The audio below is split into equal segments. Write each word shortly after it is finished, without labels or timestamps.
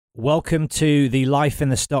Welcome to the Life in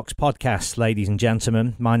the Stocks podcast, ladies and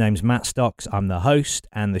gentlemen. My name's Matt Stocks. I'm the host,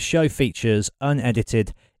 and the show features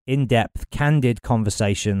unedited, in-depth, candid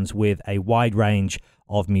conversations with a wide range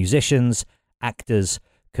of musicians, actors,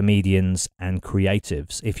 comedians, and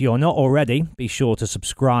creatives. If you're not already, be sure to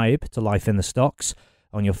subscribe to Life in the Stocks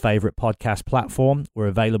on your favorite podcast platform. We're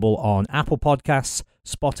available on Apple Podcasts,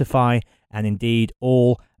 Spotify, and indeed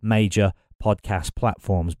all major podcast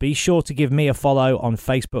platforms. Be sure to give me a follow on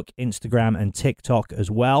Facebook, Instagram, and TikTok as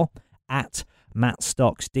well, at Matt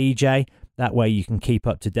Stocks DJ. That way you can keep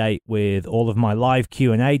up to date with all of my live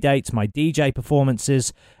Q&A dates, my DJ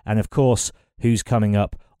performances, and of course, who's coming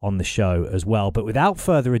up on the show as well. But without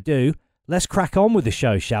further ado, let's crack on with the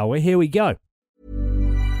show, shall we? Here we go.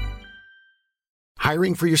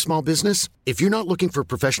 Hiring for your small business? If you're not looking for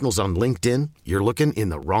professionals on LinkedIn, you're looking in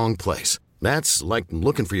the wrong place. That's like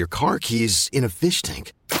looking for your car keys in a fish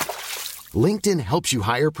tank. LinkedIn helps you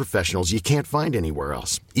hire professionals you can't find anywhere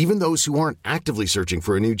else, even those who aren't actively searching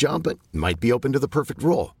for a new job but might be open to the perfect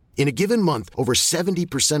role. In a given month, over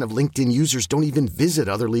 70% of LinkedIn users don't even visit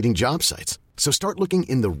other leading job sites. So start looking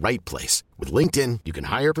in the right place. With LinkedIn, you can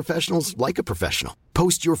hire professionals like a professional.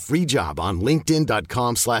 Post your free job on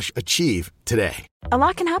linkedin.com/achieve today. A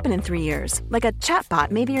lot can happen in 3 years, like a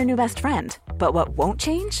chatbot may be your new best friend. But what won't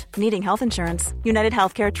change? Needing health insurance. United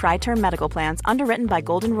Healthcare Tri-Term Medical Plans, underwritten by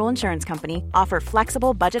Golden Rule Insurance Company, offer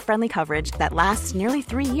flexible, budget-friendly coverage that lasts nearly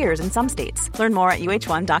 3 years in some states. Learn more at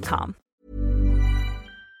uh1.com.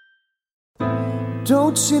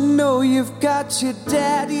 Don't you know you've got your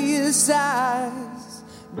daddy's eyes?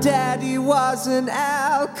 Daddy was an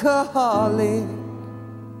alcoholic,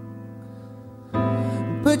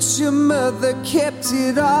 but your mother kept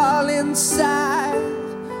it all inside,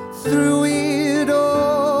 threw it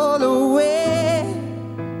all away.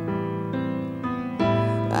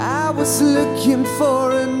 I was looking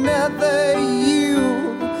for another you,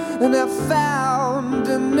 and I found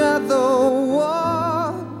another one.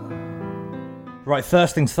 Right,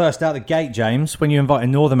 first things first, out the gate, James. When you invite a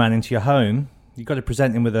northern man into your home, you've got to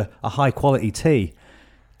present him with a high-quality tea.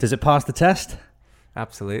 Does it pass the test?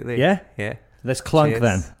 Absolutely. Yeah? Yeah. Let's clunk Cheers.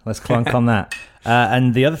 then. Let's clunk on that.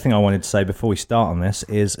 And the other thing I wanted to say before we start on this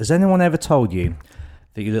is, has anyone ever told you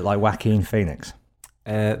that you look like Joaquin Phoenix?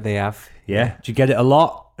 They have. Yeah? Do you get it a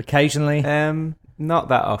lot, occasionally? Not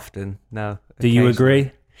that often, no. Do you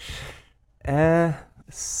agree?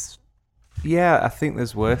 Yeah, I think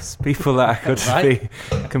there's worse people that I could Right.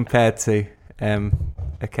 be compared to.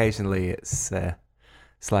 Occasionally it's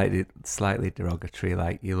slightly derogatory,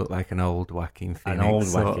 like you look like an old Joaquin Phoenix. An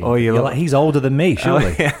old Joaquin. Or you look like, he's older than me,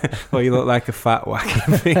 surely. yeah. Or you look like a fat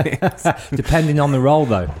Joaquin Phoenix. Depending on the role,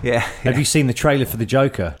 though. Yeah. Have you seen the trailer for The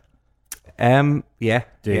Joker? Yeah.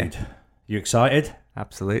 Dude, Yeah. you excited?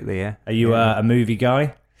 Absolutely, yeah. Are you a movie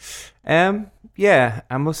guy? Yeah,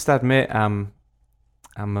 I must admit, I'm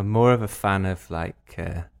more of a fan of like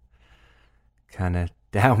kind of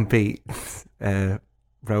downbeat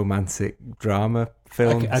romantic drama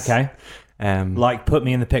films. Okay. Like, put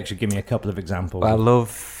me in the picture. Give me a couple of examples. I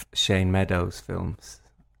love Shane Meadows films.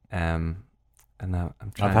 And I'm trying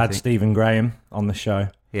I've to had think. Stephen Graham on the show.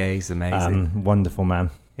 Yeah, he's amazing. Wonderful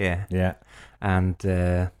man. Yeah. Yeah. And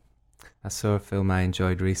I saw a film I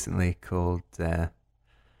enjoyed recently called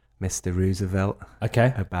Mr. Roosevelt.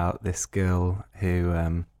 Okay. About this girl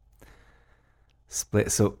who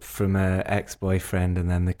splits up from her ex-boyfriend, and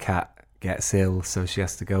then the cat gets ill, so she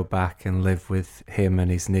has to go back and live with him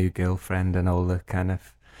and his new girlfriend, and all the kind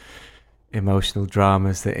of emotional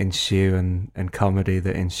dramas that ensue and comedy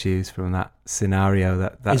that ensues from that scenario.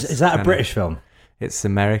 Is that a British film? It's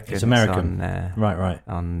American. It's American. It's on, right.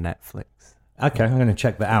 On Netflix. Okay, I'm going to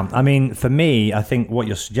check that out. I mean, for me, I think what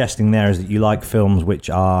you're suggesting there is that you like films which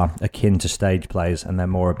are akin to stage plays, and they're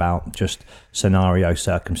more about just scenario,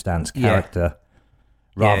 circumstance, character,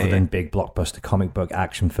 rather than big blockbuster comic book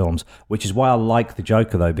action films, which is why I like The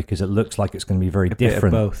Joker, though, because it looks like it's going to be very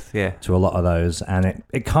different bit of both, to a lot of those. And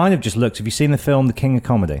it kind of just looks, have you seen the film The King of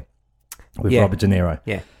Comedy with Robert De Niro?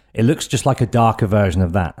 Yeah. It looks just like a darker version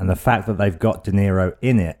of that. And the fact that they've got De Niro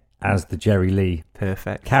in it as the Jerry Lee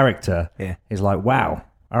character is like, wow,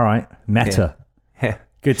 all right, meta. Yeah.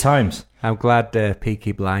 Good times. I'm glad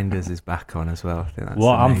Peaky Blinders is back on as well. I think that's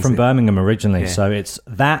well, amazing. I'm from Birmingham originally, so it's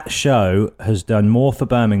that show has done more for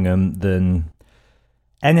Birmingham than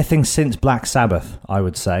anything since Black Sabbath, I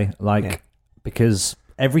would say. Because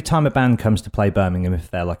every time a band comes to play Birmingham,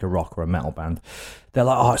 if they're like a rock or a metal band, they're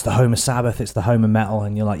like, oh, it's the home of Sabbath, it's the home of metal.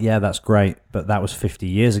 And you're like, yeah, that's great. But that was 50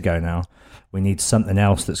 years ago now. We need something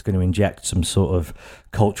else that's going to inject some sort of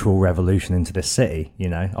cultural revolution into this city. You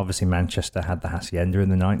know, obviously Manchester had the Hacienda in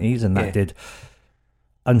the 90s, and that did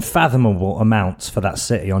unfathomable amounts for that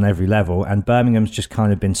city on every level, and Birmingham's just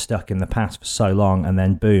kind of been stuck in the past for so long, and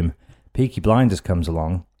then boom, Peaky Blinders comes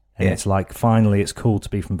along, and it's like finally it's cool to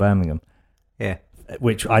be from Birmingham. Yeah,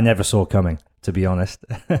 which I never saw coming, to be honest.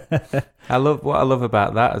 what I love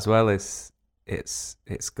about that as well is it's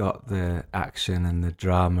got the action and the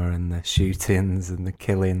drama and the shootings and the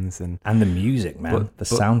killings and the music, man, the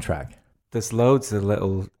soundtrack. There's loads of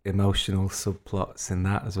little emotional subplots in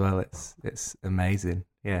that as well. It's amazing.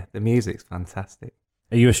 Yeah, the music's fantastic.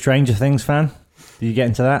 Are you a Stranger Things fan? Did you get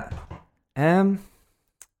into that? I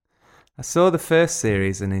saw the first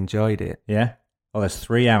series and enjoyed it. Yeah? Oh, there's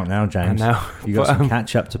 3 out now, James. I know. You got some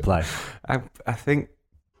catch up to play. I think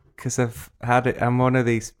because I've had it, I'm one of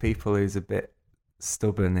these people who's a bit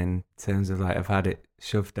stubborn in terms of like I've had it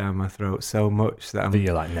shoved down my throat so much that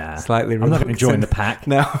you're like, nah, slightly I'm not going to join the pack.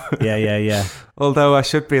 No. Yeah. Although I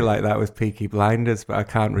should be like that with Peaky Blinders, but I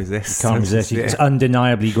can't resist. You can't resist. It's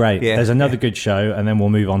undeniably great. Yeah. There's another good show, and then we'll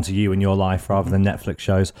move on to you and your life rather than Netflix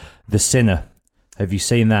shows. The Sinner. Have you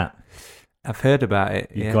seen that? I've heard about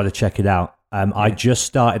it. You've got to check it out. I just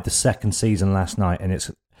started the 2nd season last night, and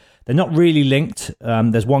they're not really linked.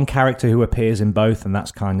 There's one character who appears in both, and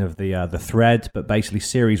that's kind of the thread. But basically,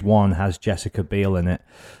 series 1 has Jessica Biel in it,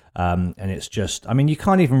 and it's just, I mean, you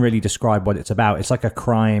can't even really describe what it's about. It's like a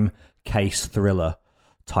crime case thriller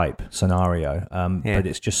type scenario, but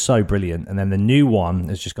it's just so brilliant. And then the new one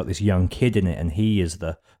has just got this young kid in it, and he is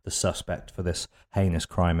the suspect for this heinous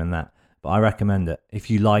crime and that. But I recommend it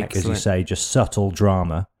if you like, Excellent. as you say, just subtle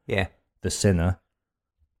drama. Yeah, The Sinner.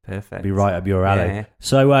 Perfect. Be right up your alley. Yeah.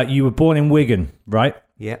 So you were born in Wigan, right?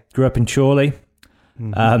 Yeah. Grew up in Chorley.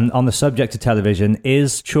 Mm-hmm. On the subject of television,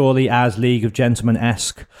 is Chorley as League of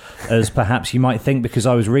Gentlemen-esque as perhaps you might think? Because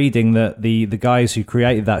I was reading that the guys who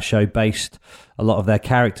created that show based a lot of their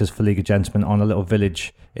characters for League of Gentlemen on a little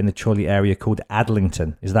village in the Chorley area called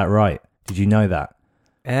Adlington. Is that right? Did you know that?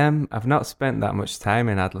 I've not spent that much time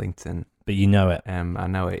in Adlington. But you know it. I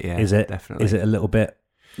know it, yeah. Is it? Definitely. Is it a little bit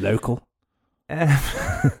local?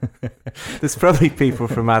 There's probably people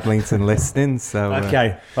from Adlington listening, so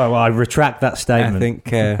okay. Well, I retract that statement. I think,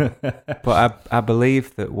 but I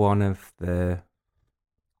believe that one of the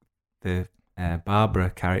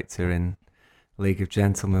Barbara character in League of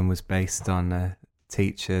Gentlemen was based on a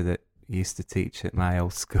teacher that used to teach at my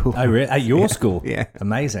old school. Oh, really? At your school? Yeah,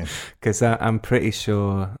 amazing. Because I'm pretty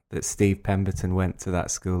sure that Steve Pemberton went to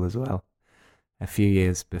that school as well. A few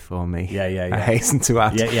years before me. Yeah. I hasten to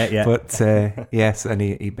add. Yeah. But yes, and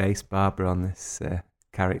he based Barbara on this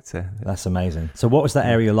character. That's amazing. So what was that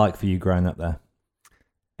area like for you growing up there?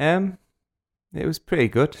 It was pretty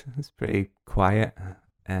good. It was pretty quiet.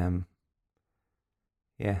 It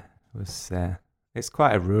was. It's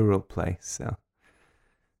quite a rural place, so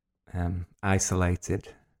isolated.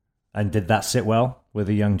 And did that sit well with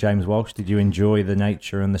a young James Walsh? Did you enjoy the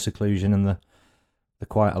nature and the seclusion and the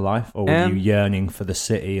quieter life, or were you yearning for the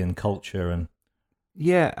city and culture? And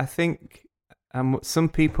yeah, I think some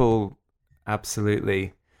people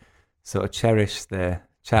absolutely sort of cherish their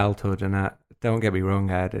childhood, and don't get me wrong,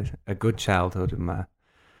 I had a good childhood, and my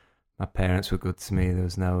parents were good to me. There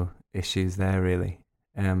was no issues there really.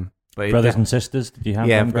 But brothers and sisters, did you have?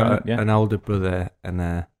 Yeah, them I've growing got up? Yeah? an older brother and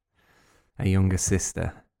a younger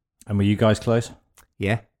sister. And were you guys close?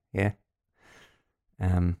 Yeah.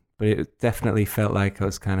 But it definitely felt like I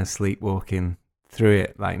was kind of sleepwalking through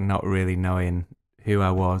it, like not really knowing who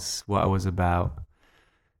I was, what I was about.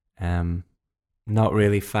 Not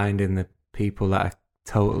really finding the people that I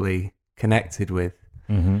totally connected with.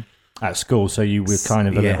 Mm-hmm. At school, so you were kind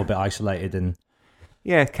of a little bit isolated and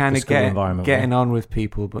kind of environment, getting on with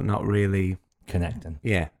people, but not really connecting.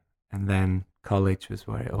 Yeah, and then college was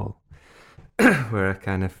where it all, where I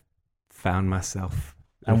kind of found myself.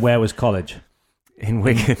 And where was college? In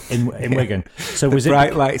Wigan. In Wigan. So was the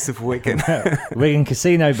bright lights of Wigan. Wigan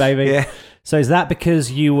Casino, baby. Yeah. So is that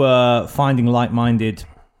because you were finding like-minded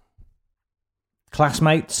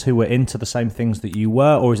classmates who were into the same things that you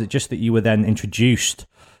were, or is it just that you were then introduced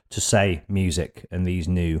to, say, music and these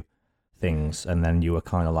new things, and then you were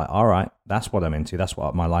kind of like, all right, that's what I'm into. That's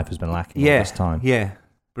what my life has been lacking all this time. Yeah.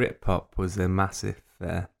 Britpop was a massive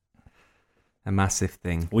thing.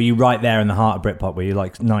 Were you right there in the heart of Britpop? Were you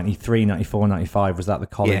like 93, 94, 95? Was that the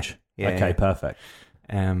college? Yeah. Okay, perfect.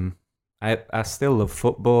 I still love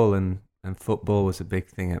football, and football was a big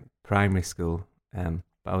thing at primary school, but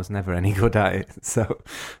I was never any good at it. So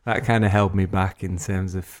that kind of held me back in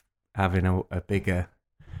terms of having a bigger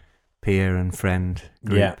peer and friend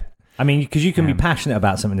group. Yeah. I mean, because you can be passionate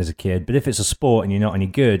about something as a kid, but if it's a sport and you're not any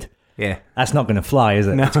good, Yeah. That's not going to fly, is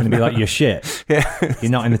it? No, it's going to be like, you're shit. Yeah. You're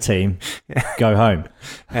not in the team. Go home.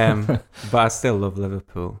 But I still love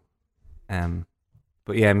Liverpool.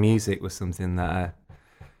 But yeah, music was something that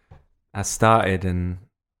I started and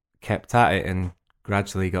kept at it and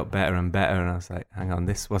gradually got better and better. And I was like, hang on,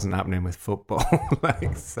 this wasn't happening with football.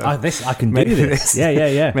 So I can do this.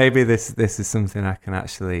 Yeah. Maybe this is something I can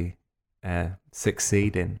actually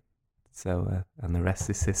succeed in. So, and the rest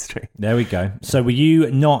is history. There we go. So were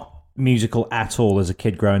you not musical at all as a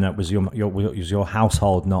kid growing up? Was your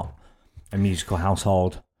household not a musical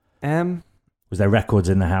household? Was there records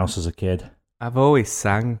in the house as a kid? I've always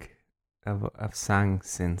sang. I've sang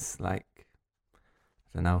since like,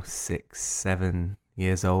 I don't know, 6, 7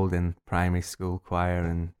 years old in primary school choir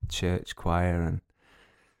and church choir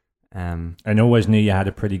and always knew you had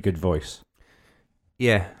a pretty good voice.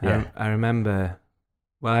 Yeah. I remember.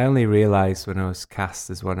 Well, I only realised when I was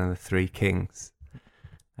cast as one of the 3 kings,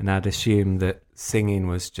 and I'd assumed that singing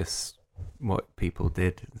was just what people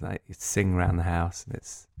did. Like you'd sing around the house, and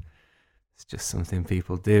it's just something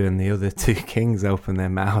people do. And the other 2 kings opened their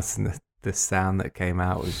mouths, and the sound that came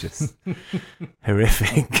out was just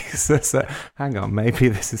horrific. So, hang on, maybe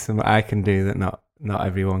this is something I can do that not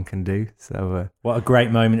everyone can do. So, what a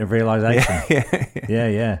great moment of realisation.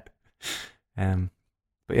 Yeah.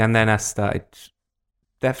 But and then I started.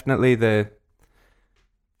 Definitely the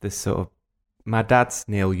sort of my dad's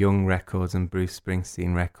Neil Young records and Bruce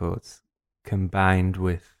Springsteen records combined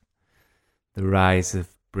with the rise of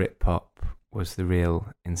Britpop was the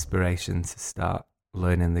real inspiration to start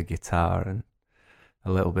learning the guitar and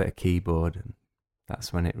a little bit of keyboard, and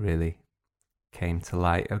that's when it really came to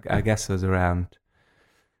light. I guess I was around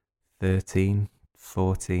 13,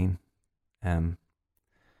 14 when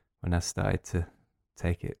I started to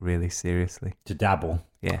take it really seriously. To dabble.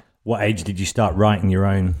 Yeah. What age did you start writing your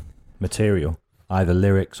own material? Either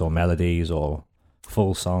lyrics or melodies or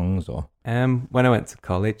full songs or? When I went to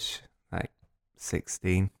college, like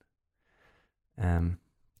 16. So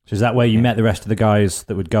is that where you met the rest of the guys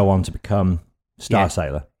that would go on to become Star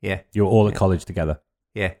Sailor? Yeah. You were all at college together?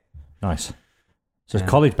 Yeah. Nice. So it's a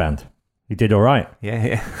college band. You did all right.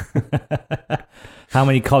 Yeah. How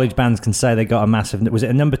many college bands can say they got a massive... Was it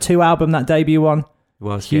a number 2 album, that debut one? It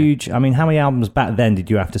was, huge. Yeah. I mean, how many albums back then did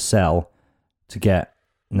you have to sell to get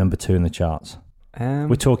number 2 in the charts?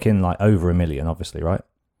 We're talking like over 1 million, obviously, right?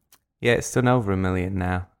 Yeah, it's done over 1 million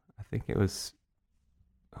now. I think it was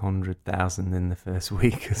 100,000 in the first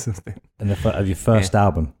week or something. Of your first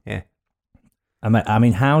album? Yeah. I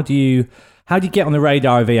mean, how do you get on the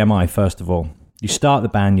radar of EMI, first of all? You start the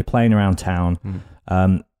band, you're playing around town.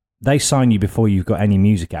 They sign you before you've got any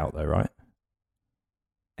music out, though, right?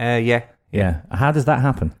 Yeah. How does that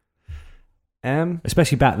happen?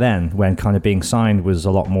 Especially back then, when kind of being signed was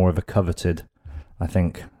a lot more of a coveted, I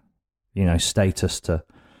think, status to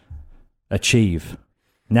achieve.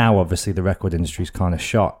 Now, obviously, the record industry's kind of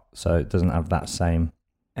shot, so it doesn't have that same.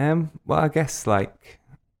 Well, I guess like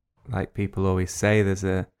people always say, there's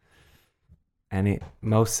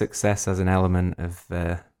most success has an element of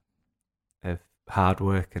hard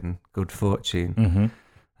work and good fortune. Mm-hmm.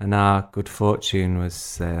 And our good fortune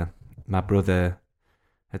was my brother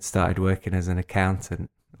had started working as an accountant,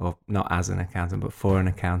 or not as an accountant, but for an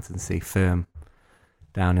accountancy firm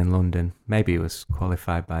down in London. Maybe he was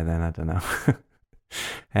qualified by then, I don't know.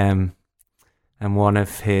 And one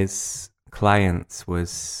of his clients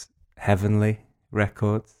was Heavenly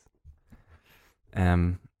Records.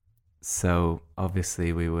 So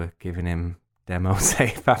obviously we were giving him demo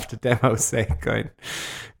tape after demo tape, going,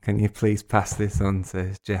 can you please pass this on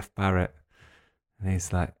to Jeff Barrett? And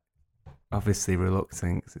he's like, obviously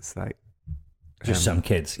reluctant, 'cause it's like just some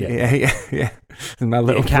kids, yeah. My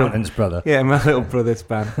little accountant's brother. Yeah, my little brother's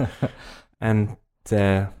band. And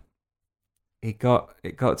it got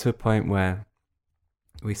to a point where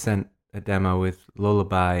we sent a demo with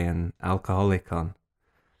Lullaby and Alcoholic on,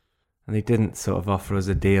 and they didn't sort of offer us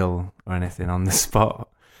a deal or anything on the spot,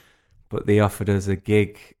 but they offered us a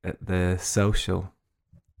gig at the Social.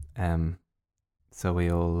 So we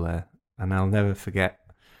all, and I'll never forget,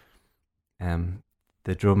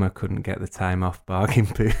 the drummer couldn't get the time off bargain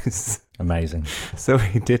booze. Amazing. So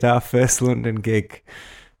we did our first London gig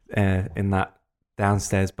in that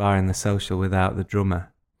downstairs bar in the Social without the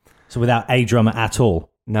drummer. So without a drummer at all?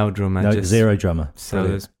 No drummer. No, just zero drummer. So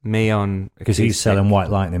there's me on... Because he's selling White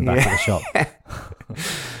Lightning back at the shop.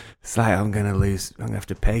 It's like, I'm going to have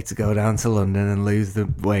to pay to go down to London and lose the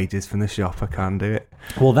wages from the shop. I can't do it.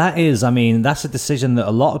 Well, that's a decision that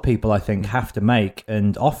a lot of people, I think, have to make.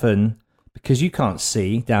 And often, because you can't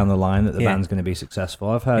see down the line that the band's going to be successful,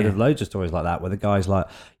 I've heard of loads of stories like that where the guy's like,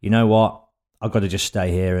 you know what, I've got to just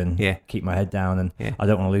stay here and keep my head down, and I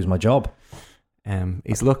don't want to lose my job.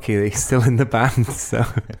 He's lucky that he's still in the band. So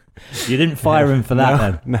you didn't fire him for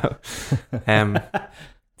that, then? No.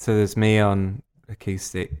 So there's me on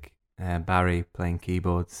acoustic, Barry playing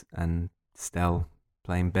keyboards, and Stell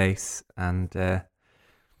playing bass, and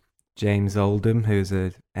James Oldham, who's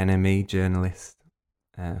a NME journalist,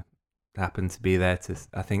 happened to be there to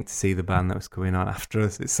see the band that was coming on after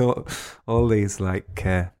us. It's all these like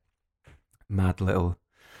mad little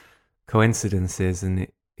coincidences, and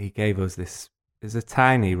he gave us this. There's a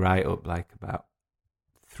tiny write-up, like about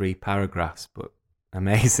 3 paragraphs, but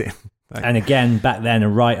amazing. Like, and again, back then, a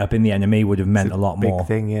write-up in the NME would have meant a lot big more. Big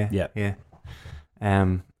thing, yeah. Yeah.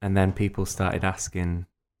 And then people started asking,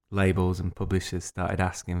 labels and publishers started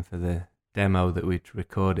asking for the demo that we'd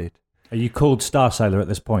recorded. Are you called Starsailor at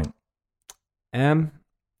this point?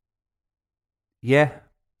 Yeah,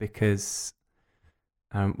 because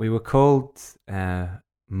we were called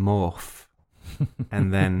Morph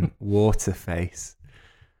and then Waterface,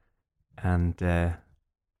 and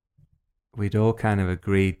we'd all kind of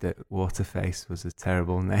agreed that Waterface was a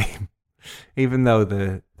terrible name, even though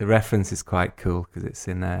the reference is quite cool because it's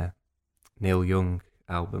in a Neil Young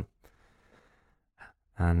album.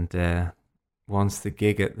 And once the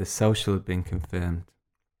gig at the Social had been confirmed,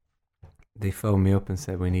 they phoned me up and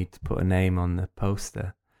said, we need to put a name on the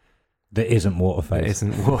poster. That isn't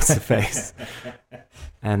Waterface.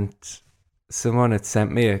 And someone had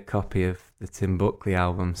sent me a copy of the Tim Buckley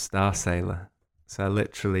album, Starsailor. So I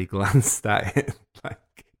literally glanced at it,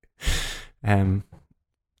 and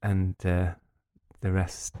the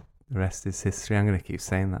rest is history. I'm going to keep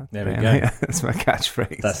saying that. There we go. That's my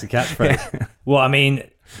catchphrase. That's the catchphrase. Yeah. Well, I mean,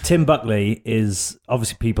 Tim Buckley is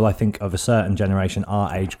obviously people I think of a certain generation,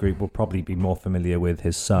 our age group, will probably be more familiar with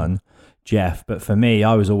his son, Jeff. But for me,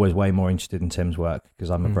 I was always way more interested in Tim's work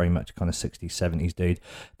because I'm a very much kind of 60s, 70s dude.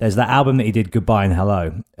 There's that album that he did, Goodbye and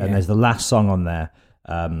Hello, and there's the last song on there,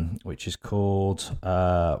 which is called,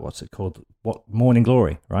 what's it called? Morning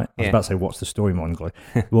Glory, right? I was about to say, what's the story, Morning Glory?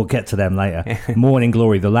 We'll get to them later. Morning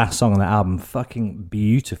Glory, the last song on that album, fucking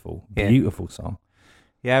beautiful song.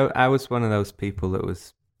 Yeah, I was one of those people that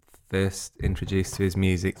was first introduced to his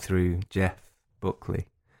music through Jeff Buckley.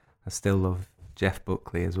 I still love Jeff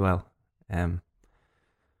Buckley as well. But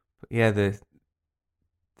yeah,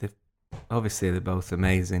 obviously they're both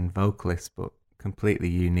amazing vocalists, but completely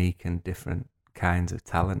unique and different kinds of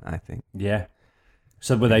talent, I think. Yeah.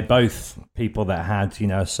 So were they both people that had,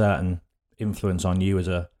 a certain influence on you as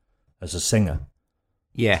a singer?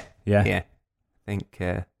 Yeah. I think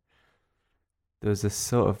there was a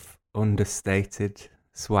sort of understated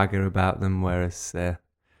swagger about them, whereas the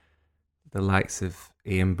likes of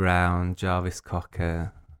Ian Brown, Jarvis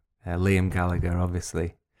Cocker, Liam Gallagher,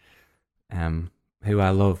 obviously, who I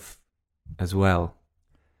love as well,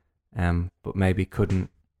 but maybe couldn't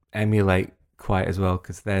emulate quite as well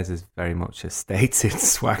because theirs is very much a stated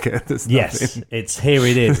swagger. Yes, it's here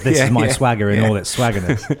it is. This is my swagger in all its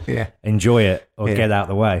swaggerness. Enjoy it or get out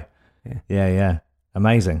the way. Yeah.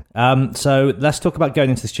 Amazing. So let's talk about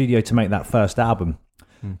going into the studio to make that first album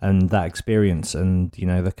and that experience, and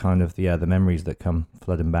the kind of the memories that come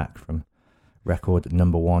flooding back from record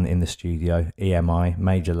number 1 in the studio, EMI,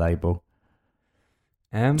 major label.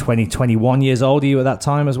 21 years old, are you at that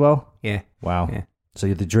time as well? Yeah. Wow. Yeah.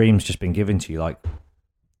 So the dream's just been given to you, like,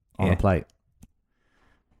 on a plate.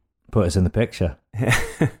 Put us in the picture.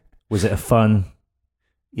 Was it a fun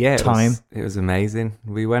time? It was amazing.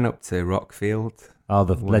 We went up to Rockfield. Oh,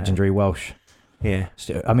 the legendary Welsh. Yeah.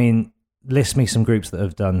 I mean, list me some groups that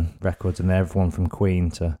have done records in there, everyone from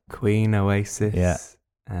Queen, Oasis. Yeah.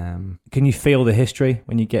 Can you feel the history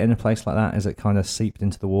when you get in a place like that? Is it kind of seeped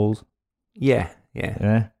into the walls? Yeah,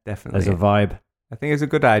 definitely. There's a vibe. I think it's a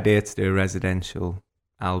good idea to do a residential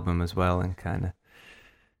album as well and kind of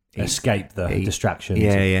escape the distractions.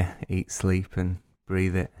 Yeah. Eat, sleep, and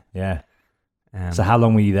breathe it. Yeah. So how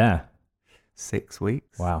long were you there? 6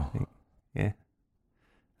 weeks. Wow. Yeah.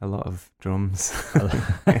 A lot of drums.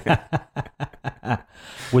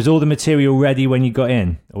 Was all the material ready when you got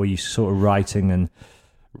in? Or were you sort of writing and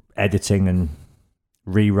editing and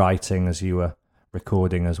rewriting as you were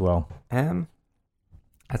recording as well?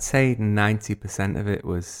 I'd say 90% of it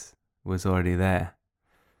was already there.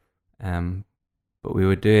 But we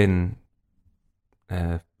were doing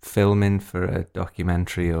filming for a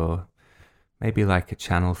documentary or maybe like a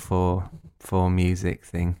Channel 4 music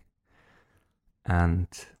thing. And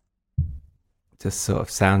just sort of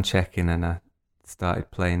sound checking, and I started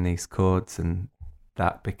playing these chords, and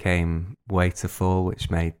that became Way to Fall, which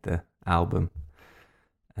made the album,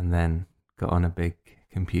 and then got on a big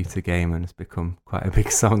computer game, and it's become quite a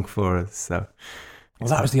big song for us. So, well,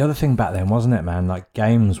 that was the other thing back then, wasn't it, man? Like,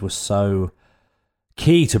 games were so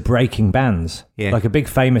key to breaking bands. Yeah. Like, a big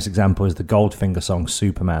famous example is the Goldfinger song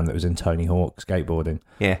Superman that was in Tony Hawk skateboarding.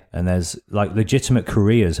 Yeah. And there's like legitimate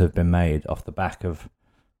careers have been made off the back of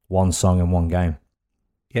one song and one game.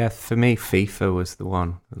 Yeah, for me, FIFA was the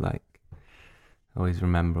one. Like, I always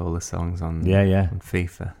remember all the songs on on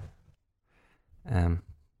FIFA.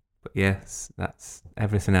 But yes, that's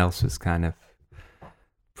everything else was kind of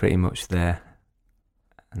pretty much there,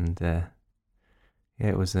 and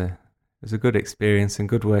it was a good experience and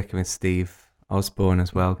good working with Steve Osborne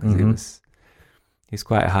as well, because he's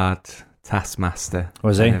quite a hard taskmaster.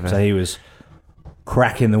 Was he? So he was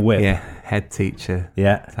cracking the whip. Yeah, head teacher.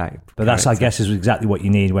 Yeah, type. But that's, I guess, is exactly what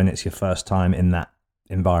you need when it's your first time in that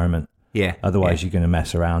environment. Yeah. Otherwise, you're going to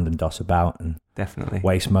mess around and doss about and definitely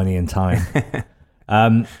waste money and time.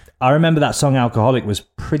 I remember that song "Alcoholic" was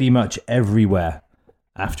pretty much everywhere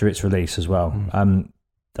after its release as well.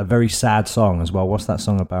 A very sad song as well. What's that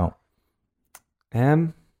song about?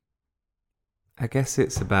 I guess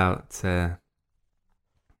it's about trying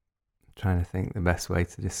to think the best way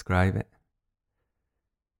to describe it.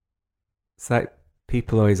 It's like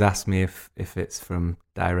people always ask me if it's from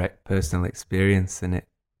direct personal experience, and it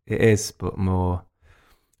is, but more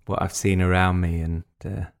what I've seen around me and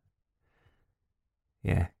kind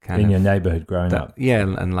in of your neighborhood growing up. Yeah,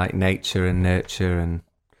 and like nature and nurture,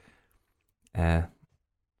 and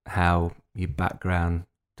how your background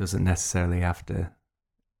doesn't necessarily have to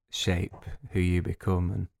shape who you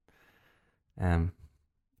become, and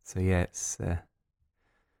so yeah, it's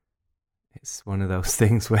one of those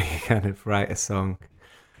things where you kind of write a song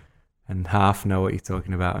and half know what you're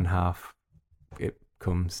talking about and half it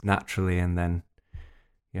comes naturally, and then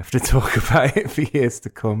you have to talk about it for years to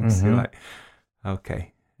come. So you're like,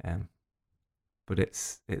 okay, but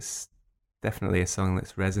it's definitely a song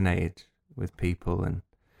that's resonated with people,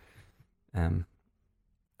 and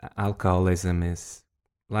alcoholism is,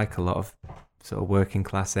 like a lot of sort of working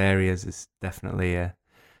class areas, is definitely a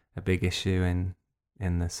big issue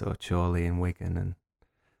in the sort of Chorley and Wigan and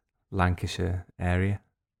Lancashire area.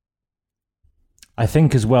 I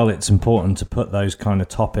think as well it's important to put those kind of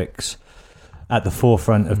topics at the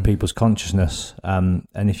forefront of people's consciousness, and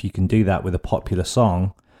if you can do that with a popular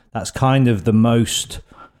song, that's kind of the most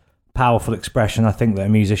powerful expression I think that a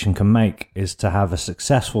musician can make, is to have a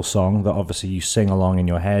successful song that obviously you sing along in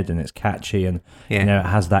your head and it's catchy and you know, it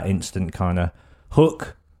has that instant kind of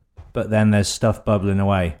hook, but then there's stuff bubbling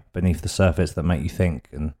away beneath the surface that make you think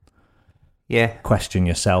and question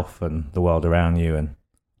yourself and the world around you, and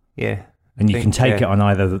you can take it on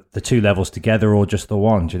either the two levels together or just the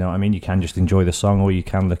one. Do you know what I mean? You can just enjoy the song, or you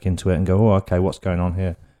can look into it and go, oh, okay, what's going on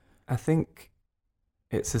here? I think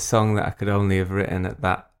it's a song that I could only have written at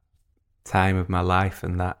that time of my life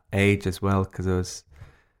and that age as well, because I was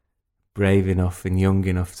brave enough and young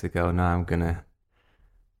enough to go, no, I'm gonna,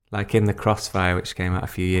 like in The Crossfire, which came out a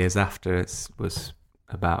few years after, it was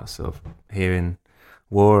about sort of hearing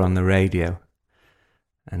war on the radio,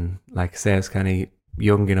 and like I say, I was kind of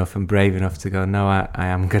young enough and brave enough to go, no, I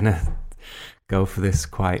am gonna go for this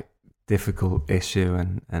quite difficult issue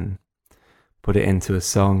and put it into a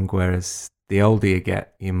song. Whereas the older you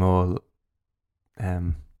get, you're more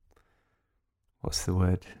what's the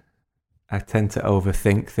word? I tend to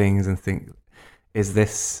overthink things and think, is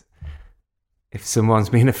this, if someone's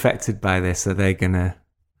been affected by this, are they gonna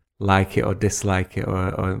like it or dislike it, or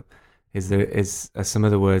are some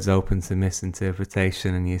of the words open to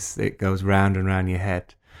misinterpretation, and it goes round and round your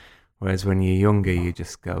head? Whereas when you're younger, you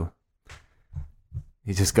just go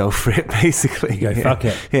for it, basically. You go, fuck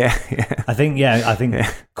it. Yeah. I think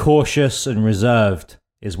cautious and reserved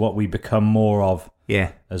is what we become more of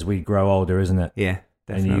as we grow older, isn't it? Yeah,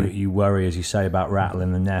 definitely. And you worry, as you say, about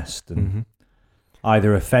rattling the nest and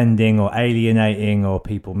either offending or alienating, or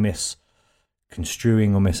people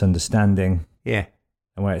misconstruing or misunderstanding. Yeah.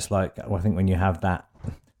 And where it's like, well, I think when you have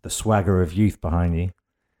the swagger of youth behind you,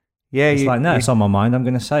 it's it's on my mind, I'm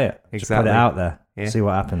going to say it. Exactly. Just put it out there, see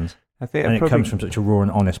what happens. I think and it comes from such a raw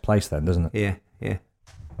and honest place then, doesn't it? Yeah,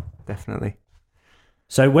 definitely.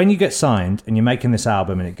 So when you get signed and you're making this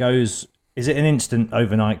album and it goes, is it an instant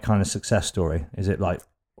overnight kind of success story? Is it like,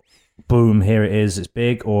 boom, here it is, it's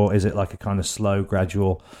big, or is it like a kind of slow,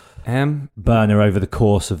 gradual burner over the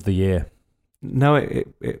course of the year? No,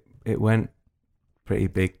 it went pretty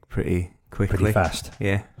big, pretty quickly. Pretty fast.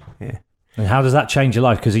 Yeah. And how does that change your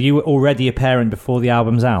life? Because are you already a parent before the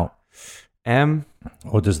album's out?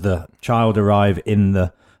 Or does the child arrive in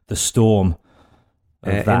the storm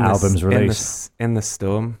of that album's release? In the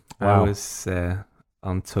storm. Wow. I was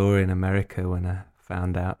on tour in America when I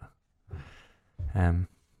found out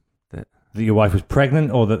That your wife was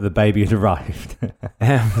pregnant, or that the baby had arrived?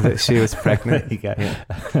 that she was pregnant. There you go. Yeah.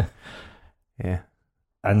 Yeah.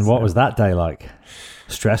 And what was that day like?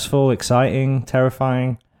 Stressful, exciting,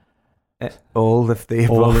 terrifying? All of the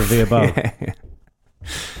above. All of the above.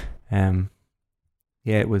 Yeah.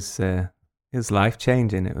 It was life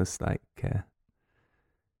changing. It was like,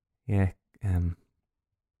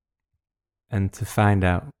 and to find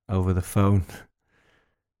out over the phone,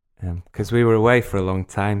 because we were away for a long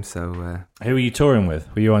time. So Who were you touring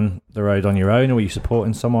with? Were you on the road on your own, or were you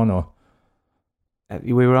supporting someone? Or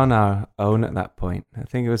we were on our own at that point. I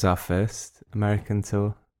think it was our first American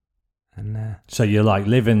tour, and so you're like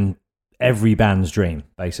living every band's dream,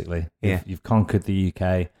 basically. Yeah. You've conquered the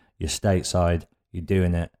UK. You're stateside. You're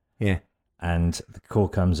doing it. yeah, And the call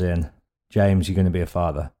comes in, James, you're going to be a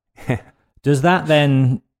father. Does that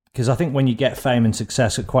then, because I think when you get fame and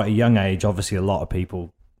success at quite a young age, obviously a lot of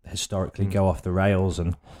people historically go off the rails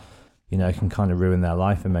and, you know, can kind of ruin their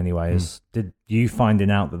life in many ways. Did you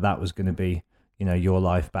finding out that that was going to be, you know, your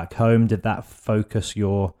life back home, did that focus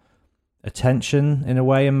your attention in a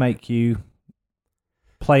way and make you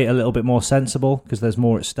play it a little bit more sensible because there's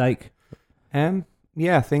more at stake?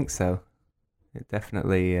 Yeah, I think so. It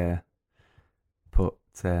definitely put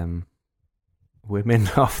women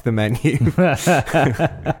off the menu, because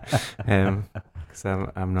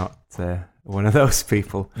I'm not one of those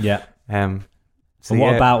people. Yeah. So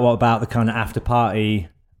what about the kind of after party,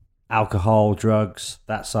 alcohol, drugs,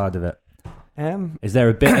 that side of it? Is there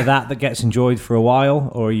a bit of that gets enjoyed for a while,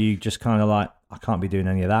 or are you just kind of like, I can't be doing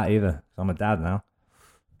any of that either? I'm a dad now.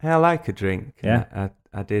 I like a drink. Yeah.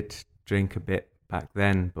 I did drink a bit back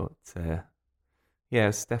then, but yeah,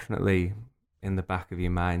 it's definitely in the back of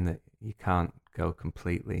your mind that you can't go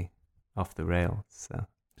completely off the rails. So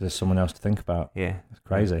There's someone else to think about. yeah, It's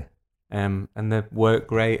crazy. and the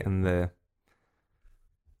work rate and the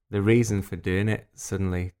reason for doing it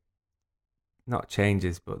suddenly not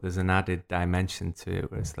changes, but there's an added dimension to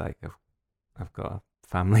it where it's like I've got a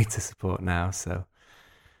family to support now. So,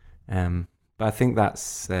 but I think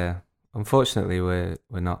that's unfortunately we're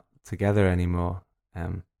not together anymore.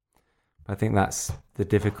 I think that's the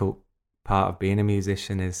difficult part of being a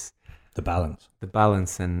musician is The balance.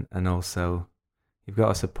 and also you've got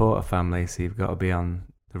to support a family, so you've got to be on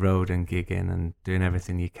the road and gigging and doing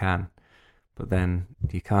everything you can, but then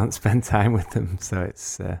you can't spend time with them, so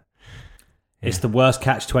it's the worst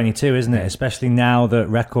catch-22, isn't it? Especially now that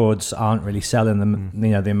records aren't really selling them,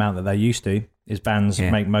 you know, the amount that they used to. Is bands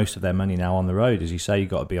make most of their money now on the road. As you say, you've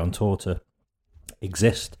got to be on tour to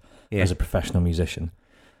exist as a professional musician.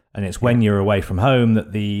 And it's when you're away from home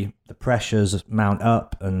that the pressures mount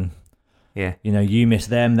up, and you know, you miss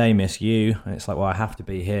them, they miss you, and it's like, well, I have to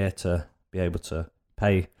be here to be able to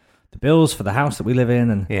pay the bills for the house that we live in,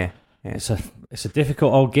 and it's a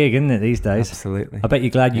difficult old gig, isn't it, these days? Absolutely. I bet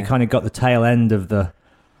you're glad you kind of got the tail end of the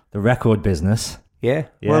record business. Yeah.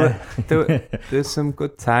 Well, there's some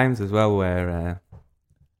good times as well where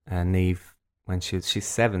Neve, when she's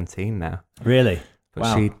 17 now. Really? But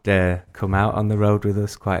wow. She'd come out on the road with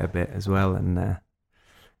us quite a bit as well, and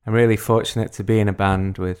I'm really fortunate to be in a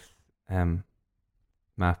band with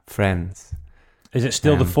my friends. Is it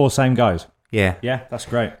still the four same guys? Yeah. Yeah, that's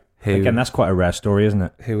great. Again, that's quite a rare story, isn't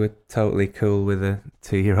it? Who were totally cool with a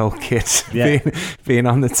 2-year-old kid Yeah. being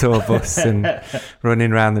on the tour bus and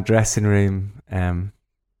running around the dressing room. It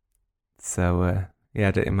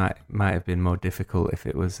might have been more difficult if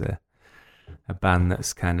it was a band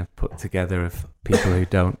that's kind of put together of people who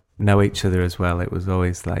don't know each other as well. It was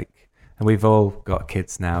always like, and we've all got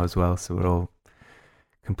kids now as well, so we're all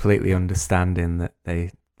completely understanding that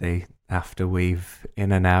they have to weave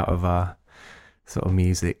in and out of our sort of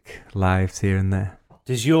music lives here and there.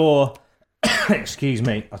 Does your excuse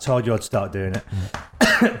me, I told you I'd start doing it.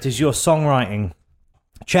 Does your songwriting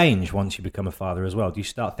change once you become a father as well? Do you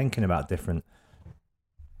start thinking about different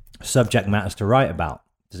subject matters to write about?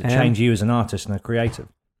 Does it change you as an artist and a creative?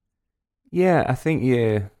 Yeah, I think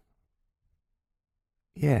I'm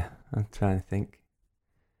trying to think.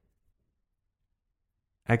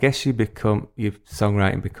 I guess your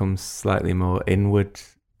songwriting becomes slightly more inward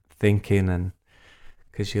thinking, and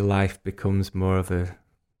because your life becomes more of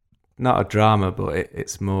not a drama, but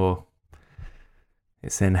it's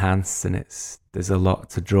enhanced, and there's a lot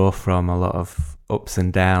to draw from, a lot of ups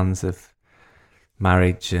and downs of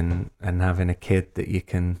marriage and having a kid that you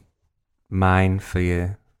can mine for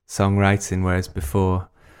your songwriting, whereas before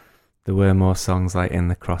there were more songs like In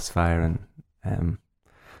the Crossfire and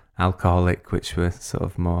Alcoholic, which were sort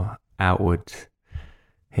of more outward,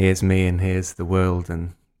 here's me and here's the world,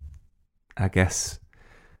 and I guess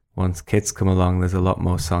once kids come along, there's a lot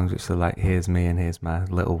more songs which are like, here's me and here's my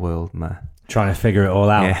little world, my Trying to figure it all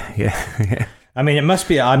out. yeah. I mean, it must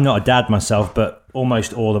be, I'm not a dad myself, but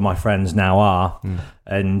almost all of my friends now are.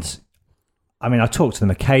 And I mean, I talk to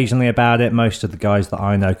them occasionally about it. Most of the guys that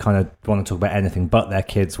I know kind of want to talk about anything but their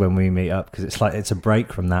kids when we meet up, because it's like, it's a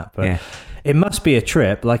break from that. But it must be a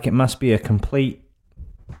trip. Like, it must be a complete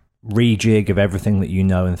rejig of everything that you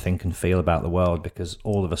know and think and feel about the world, because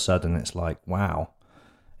all of a sudden it's like, wow,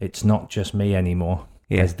 it's not just me anymore.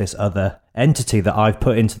 There's this other entity that I've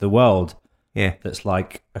put into the world that's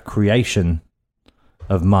like a creation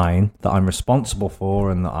of mine that I'm responsible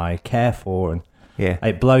for and that I care for, and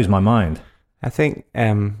it blows my mind. I think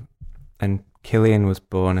and Killian was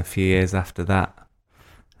born a few years after that.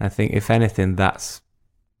 I think if anything, that's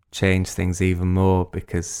changed things even more,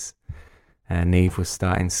 because Neve was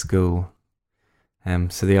starting school,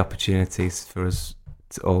 so the opportunities for us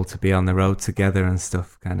all to be on the road together and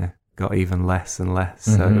stuff kind of got even less and less.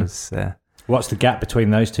 So it was what's the gap between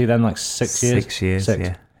those two then, like 6 years? 6 years.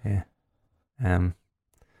 Yeah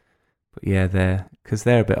but yeah, because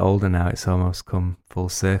they're a bit older now, it's almost come full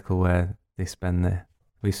circle where we spent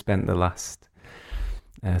the last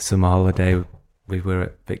summer holiday, we were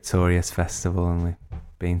at Victoria's Festival and we've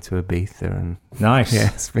been to Ibiza, and nice.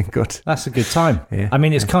 It's been good. That's a good time. I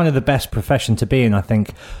mean, it's kind of the best profession to be in, I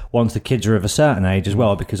think, once the kids are of a certain age as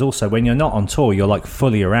well, because also when you're not on tour, you're like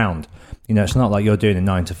fully around. You know, it's not like you're doing a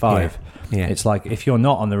 9 to 5. It's like if you're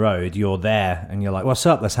not on the road, you're there and you're like, what's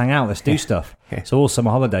up? Let's hang out. Let's do stuff. So all summer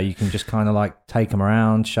holiday, you can just kind of like take them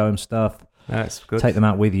around, show them stuff. That's good. Take them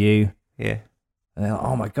out with you. Yeah. And they're like,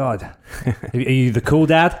 oh my God. Are you the cool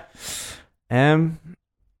dad?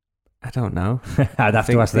 I don't know. I'd have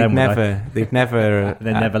to ask them. They've never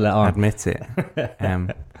they never let on. Admit it.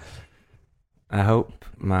 I hope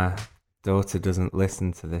my daughter doesn't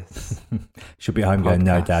listen to this. She'll be home going,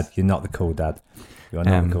 no, Dad, you're not the cool dad. You're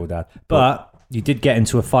not the cool dad. But you did get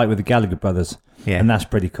into a fight with the Gallagher brothers, and that's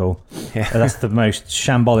pretty cool. That's the most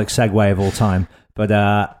shambolic segue of all time. But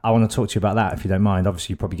I want to talk to you about that, if you don't mind.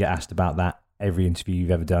 Obviously, you probably get asked about that every interview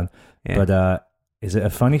you've ever done. But is it a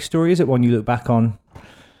funny story? Is it one you look back on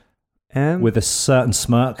with a certain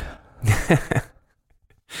smirk?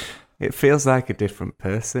 It feels like a different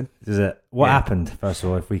person. Is it? What happened, first of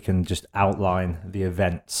all, if we can just outline the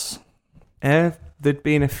events? There'd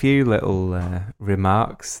been a few little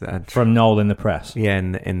remarks that from Noel in the press. Yeah,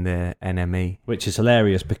 in the NME. Which is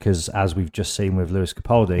hilarious because, as we've just seen with Lewis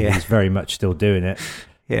Capaldi, he's very much still doing it.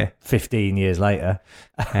 15 years later.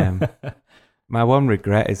 My one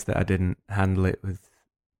regret is that I didn't handle it with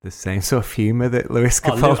the same sort of humour that Lewis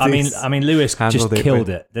Capaldi. I mean, Lewis just killed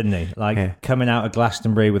it, didn't he? Like coming out of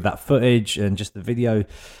Glastonbury with that footage and just the video.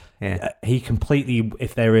 He completely,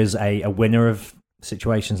 if there is a winner of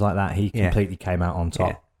situations like that, he completely came out on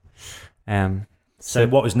top. So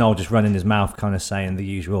what was Noel just running his mouth, kind of saying the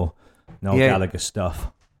usual Noel Gallagher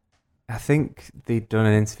stuff? I think they'd done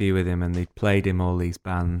an interview with him and they'd played him all these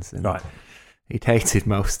bands, and he'd hated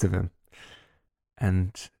most of them,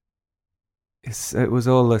 and it was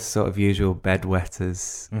all the sort of usual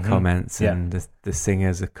bedwetters comments and the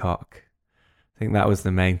singer's a cock. I think that was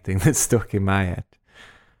the main thing that stuck in my head,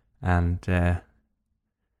 and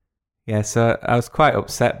so I was quite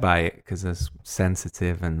upset by it because I was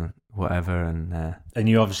sensitive and whatever, and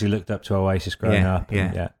you obviously looked up to Oasis growing up.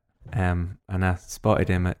 And I spotted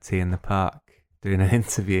him at Tea in the Park doing an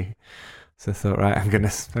interview, so I thought, right, I'm gonna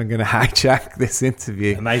hijack this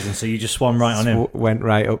interview. Amazing. So you just swam right on him. Went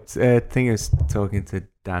right up. I think I was talking to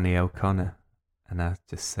Danny O'Connor, and I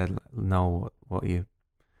just said, "No,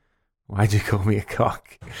 why'd you call me a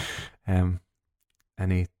cock?" And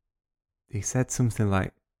he said something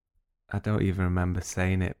like, I don't even remember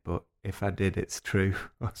saying it, but if I did, it's true.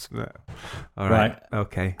 All right.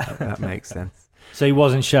 Okay, that makes sense. So he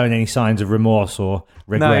wasn't showing any signs of remorse or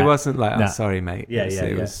regret? No, he wasn't like, I'm sorry, mate.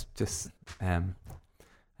 It was just... and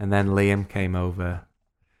then Liam came over.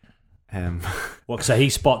 So he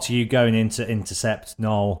spots you going in to intercept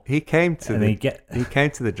Noel. He came to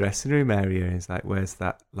the dressing room area and he's like, where's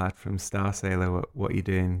that lad from Star Sailor? What are you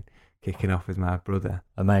doing kicking off with my brother?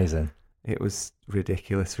 Amazing. It was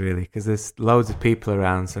ridiculous, really, because there's loads of people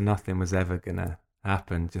around, so nothing was ever going to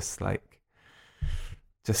happen. Just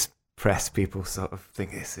press people sort of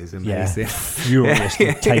think this is amazing.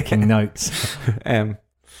 Furiously taking notes. And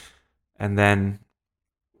then...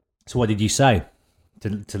 So what did you say to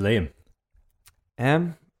Liam?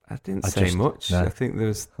 I didn't say much. No. I think there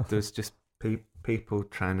was just people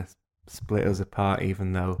trying to split us apart,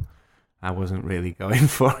 even though I wasn't really going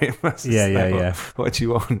for it. What do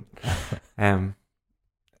you want? And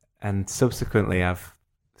subsequently, I've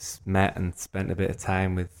met and spent a bit of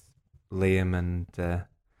time with Liam and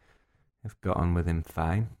I've got on with him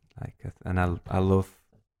fine. And I love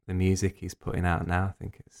the music he's putting out now. I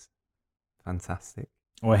think it's fantastic.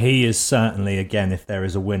 Well, he is certainly, again, if there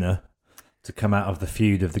is a winner to come out of the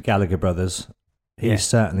feud of the Gallagher brothers, he's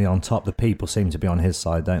certainly on top. The people seem to be on his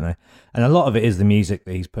side, don't they? And a lot of it is the music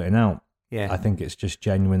that he's putting out. Yeah. I think it's just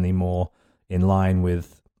genuinely more in line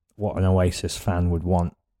with what an Oasis fan would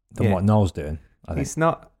want than what Noel's doing.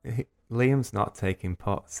 Liam's not taking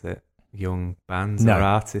pots at young bands or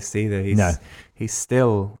artists either. He's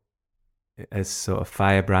still as sort of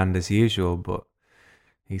firebrand as usual, but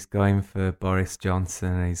he's going for Boris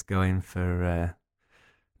Johnson and he's going for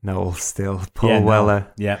Noel still, Paul Weller.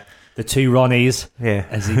 Yeah, the two Ronnies,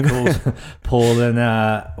 as he calls Paul and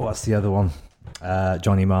what's the other one?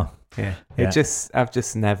 Johnny Marr. Yeah. I've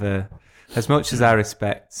just never, as much as I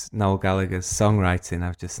respect Noel Gallagher's songwriting,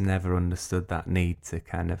 I've just never understood that need to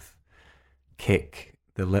kind of kick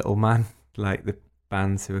the little man, like the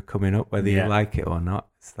bands who are coming up, whether you like it or not.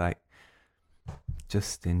 It's like,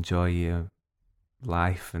 just enjoy your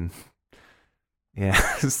life and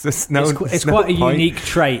it's quite a unique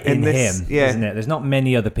trait in him, isn't it? There's not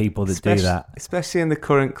many other people that do that, especially in the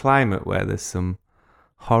current climate where there's some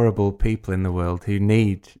horrible people in the world who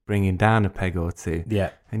need bringing down a peg or two.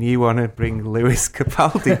 Yeah, and you want to bring Lewis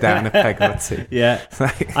Capaldi down a peg or two. Yeah,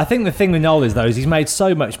 I think the thing with Noel is he's made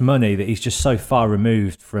so much money that he's just so far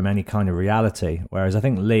removed from any kind of reality. Whereas I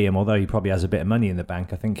think Liam, although he probably has a bit of money in the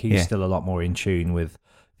bank, I think he's still a lot more in tune with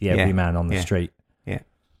the everyman on the street. Yeah,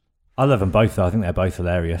 I love them both though. I think they're both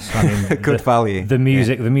hilarious. I mean, good value. The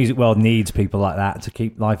music world needs people like that to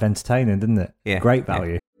keep life entertaining, doesn't it? Yeah, great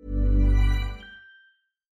value.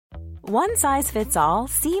 One size fits all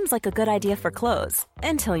seems like a good idea for clothes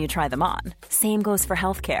until you try them on. Same goes for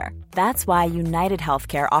healthcare. That's why United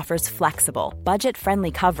Healthcare offers flexible,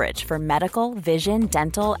 budget-friendly coverage for medical, vision,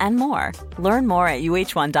 dental, and more. Learn more at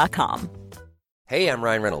uh1.com. Hey, I'm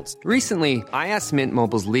Ryan Reynolds. Recently, I asked Mint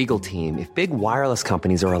Mobile's legal team if big wireless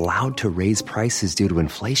companies are allowed to raise prices due to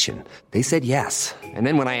inflation. They said yes. And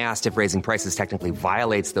then when I asked if raising prices technically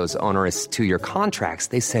violates those onerous 2-year contracts,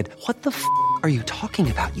 they said, "What the f*** are you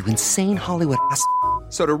talking about, you insane Hollywood ass?"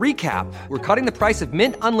 So to recap, we're cutting the price of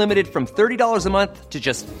Mint Unlimited from $30 a month to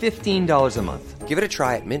just $15 a month. Give it a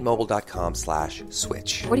try at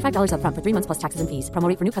mintmobile.com/switch. $45 up front for 3 months plus taxes and fees. Promo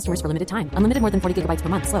rate for new customers for limited time. Unlimited more than 40 gigabytes per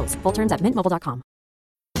month. Slows full terms at mintmobile.com.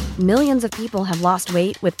 Millions of people have lost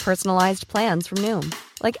weight with personalized plans from Noom.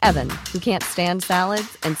 Like Evan, who can't stand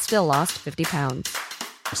salads and still lost 50 pounds.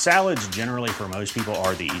 Salads generally for most people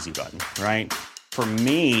are the easy button, right? For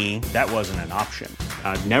me, that wasn't an option.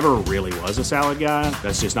 I never really was a salad guy.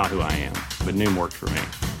 That's just not who I am. But Noom worked for me.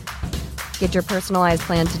 Get your personalized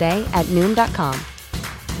plan today at Noom.com.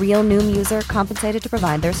 Real Noom user compensated to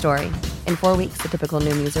provide their story. In 4 weeks, the typical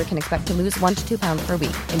Noom user can expect to lose 1 to 2 pounds per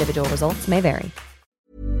week. Individual results may vary.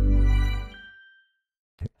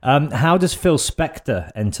 How does Phil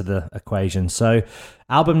Spector enter the equation? So,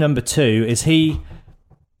 album number 2, is he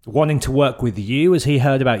wanting to work with you? Has he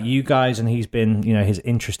heard about you guys and he's been, his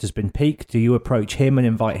interest has been piqued? Do you approach him and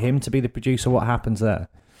invite him to be the producer? What happens there?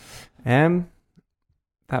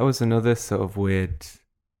 That was another sort of weird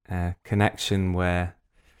connection where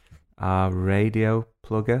our radio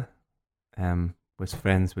plugger was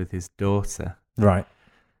friends with his daughter. Right.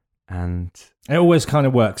 And it always kind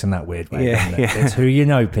of works in that weird way, doesn't it? Yeah. It's who you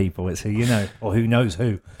know, people. It's who you know, or who knows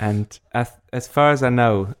who. And as far as I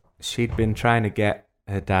know, she'd been trying to get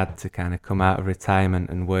her dad to kind of come out of retirement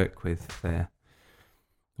and work with a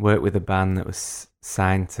band that was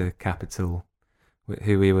signed to Capitol,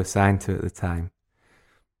 who we were signed to at the time.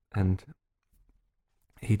 And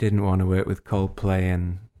he didn't want to work with Coldplay,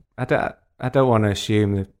 and I don't want to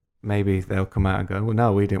assume that maybe they'll come out and go, well,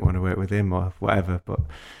 no, we didn't want to work with him or whatever, but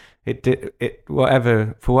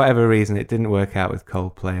for whatever reason, it didn't work out with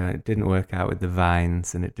Coldplay, and it didn't work out with the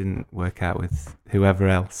Vines, and it didn't work out with whoever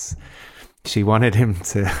else she wanted him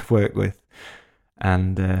to work with,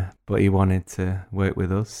 and but he wanted to work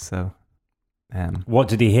with us. So, what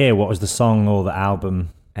did he hear? What was the song or the album?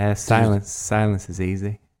 Silence is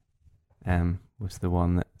Easy. Was the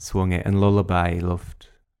one that swung it, and Lullaby he loved.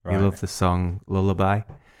 Right. He loved the song Lullaby.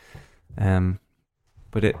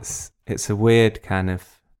 But it's a weird kind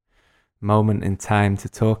of moment in time to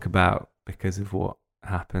talk about because of what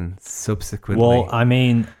happened subsequently. Well, I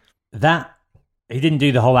mean, that he didn't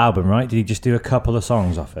do the whole album, right? Did he just do a couple of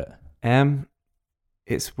songs off it?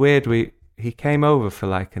 It's weird. He came over for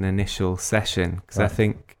like an initial session because I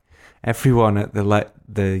think everyone at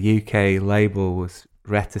the UK label was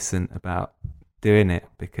reticent about doing it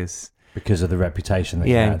because of the reputation that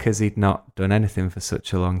he had. and because he'd not done anything for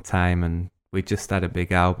such a long time, and we just had a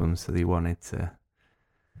big album, so they wanted to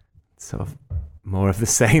sort of more of the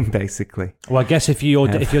same, basically. Well, I guess if your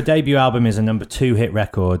debut album is a number 2 hit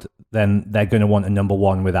record, then they're going to want a number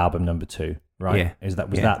 1 with album number 2, right? Yeah. Was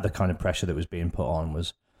that the kind of pressure that was being put on?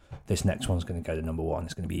 Was this next one's going to go to number 1?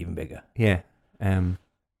 It's going to be even bigger. Yeah. And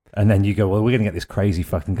then you go, well, we're going to get this crazy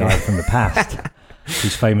fucking guy from the past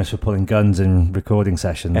who's famous for pulling guns in recording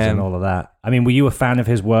sessions and all of that. I mean, were you a fan of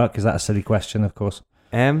his work? Is that a silly question? Of course.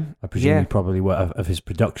 I presume you probably were, of his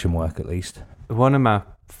production work at least. One of my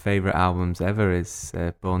favourite albums ever is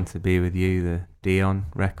Born to Be With You, the Dion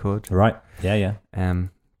record. Right. Yeah.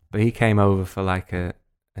 But he came over for like an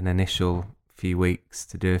initial few weeks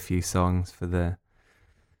to do a few songs for the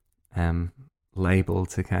label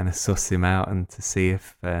to kind of suss him out and to see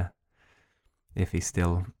if he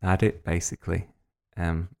still had it, basically.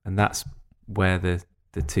 And that's where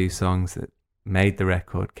the 2 songs that made the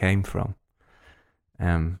record came from.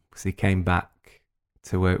 Because he came back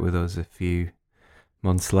to work with us a few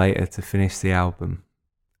months later to finish the album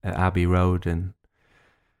at Abbey Road, and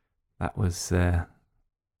that was a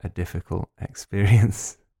difficult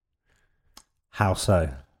experience. How so?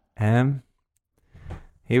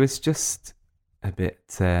 He was just a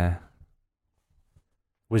bit...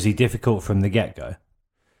 Was he difficult from the get-go?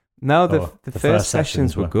 No, the first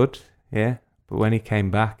sessions were good, yeah. But when he came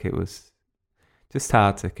back, it was just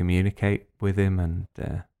hard to communicate with him, and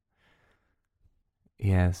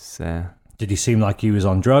yes. Did he seem like he was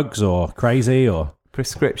on drugs or crazy or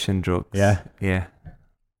prescription drugs? Yeah.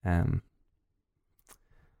 And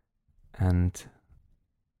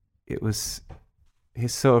it was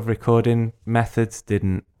his sort of recording methods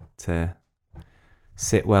didn't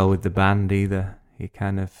sit well with the band either. He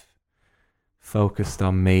kind of focused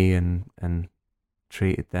on me and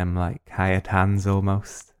treated them like hired hands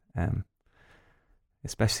almost.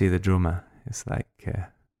 Especially the drummer. It's like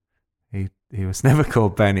he was never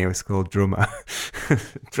called Ben, he was called Drummer.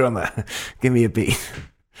 Drummer, give me a beat.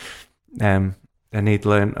 And he'd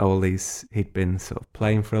learnt all these, he'd been sort of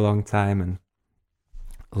playing for a long time and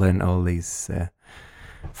learnt all these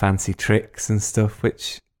fancy tricks and stuff,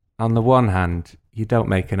 which on the one hand, you don't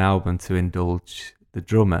make an album to indulge the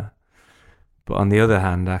drummer. But on the other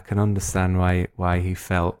hand, I can understand why he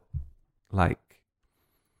felt like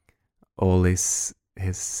all his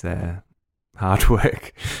hard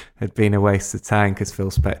work had been a waste of time, because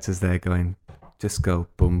Phil Spector's there going, just go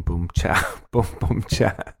boom boom cha, boom boom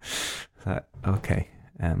cha. Like, okay,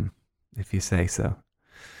 if you say so.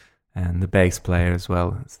 And the bass player as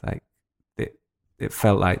well. It's like it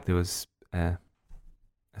felt like there was a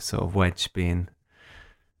sort of wedge being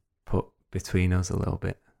put between us a little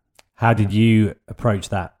bit. How did you approach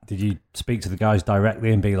that? Did you speak to the guys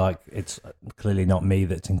directly and be like, it's clearly not me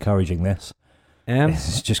that's encouraging this?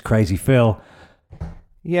 It's just crazy Phil.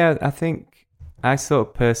 Yeah, I think I sort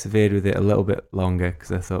of persevered with it a little bit longer,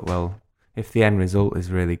 because I thought, well, if the end result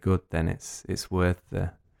is really good, then it's worth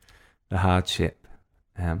the hardship.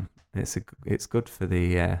 It's good for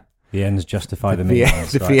the ends justify the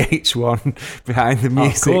means. The VH1 behind the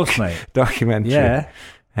music, of course, mate. Documentary. Yeah.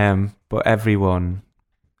 But everyone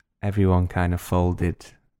kind of folded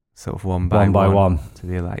sort of one by one to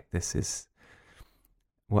be like, this is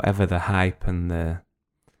whatever the hype and the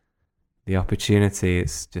opportunity,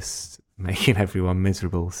 it's just making everyone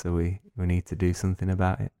miserable, so we need to do something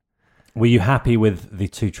about it. Were you happy with the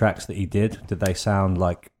 2 tracks that he did? Did they sound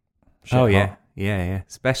like shit hot? Yeah.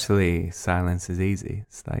 Especially Silence is Easy.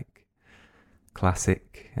 It's like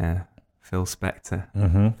classic Phil Spector.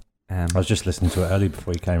 Mm-hmm. I was just listening to it early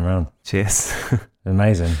before you came around. Cheers.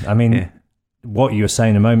 Amazing. I mean, what you were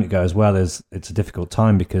saying a moment ago as well is it's a difficult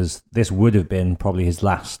time, because this would have been probably his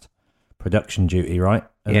last production duty, right?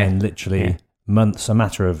 And then literally a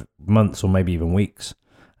matter of months or maybe even weeks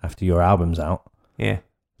after your album's out,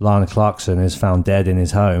 Lana Clarkson is found dead in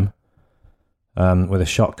his home with a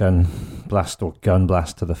shotgun blast or gun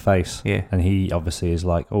blast to the face. Yeah. And he obviously is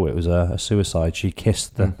like, oh, it was a suicide. She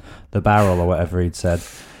kissed the barrel or whatever he'd said.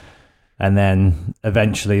 And then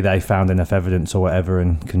eventually they found enough evidence or whatever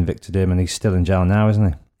and convicted him, and he's still in jail now,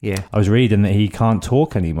 isn't he? Yeah. I was reading that he can't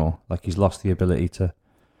talk anymore. Like, he's lost the ability to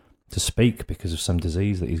speak because of some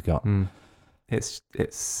disease that he's got. It's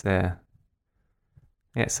a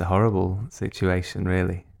horrible situation,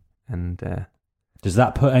 really. And does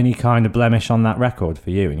that put any kind of blemish on that record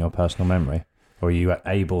for you in your personal memory? Or are you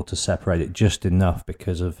able to separate it just enough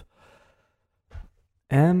because of...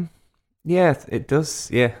 Yeah, it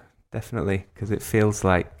does. Yeah, definitely. Because it feels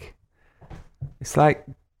like... It's like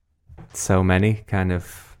so many kind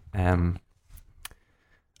of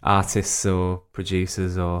artists or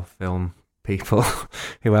producers or film people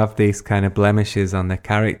who have these kind of blemishes on their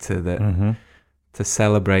character that to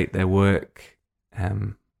celebrate their work,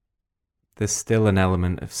 there's still an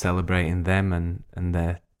element of celebrating them and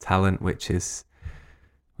their talent, which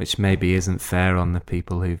maybe isn't fair on the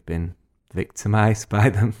people who've been victimized by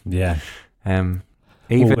them. Yeah.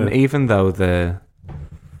 Even though they're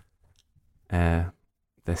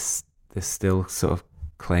still sort of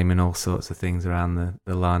claiming all sorts of things around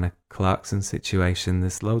the Lana Clarkson situation,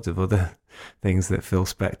 there's loads of other things that Phil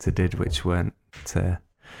Spector did which weren't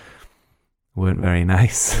very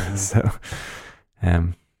nice. So,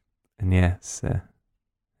 and yeah, it's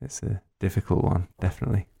a difficult one,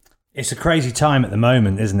 definitely. It's a crazy time at the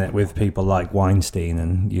moment, isn't it, with people like Weinstein,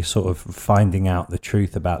 and you're sort of finding out the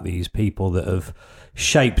truth about these people that have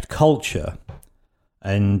shaped culture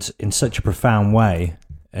and in such a profound way,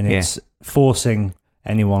 and it's forcing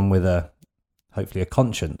anyone with hopefully a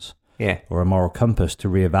conscience or a moral compass to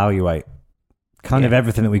reevaluate kind of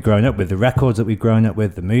everything that we've grown up with, the records that we've grown up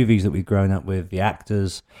with, the movies that we've grown up with, the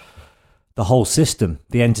actors, the whole system,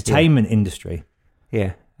 the entertainment industry.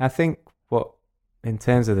 Yeah, I think in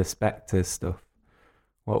terms of the Spector stuff,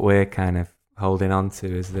 what we're kind of holding on to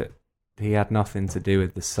is that he had nothing to do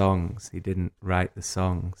with the songs. He didn't write the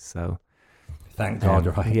songs, so... Thank God,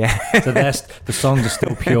 right? Yeah. So the songs are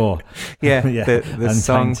still pure. Yeah, the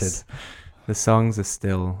songs are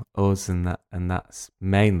still us, and that's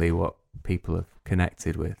mainly what people have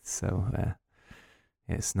connected with. So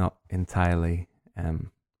it's not entirely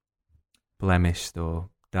blemished or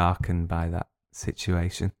darkened by that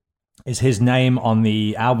situation. Is his name on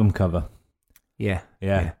the album cover? Yeah.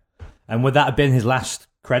 And would that have been his last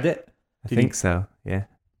credit? I think so, yeah.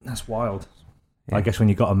 That's wild. Yeah. I guess when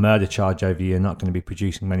you've got a murder charge over you, you're not going to be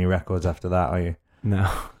producing many records after that, are you?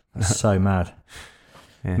 No. That's so mad.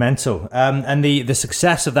 Yeah. Mental. And the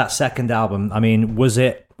success of that second album, I mean, was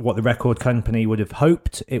it what the record company would have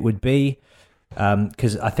hoped it would be?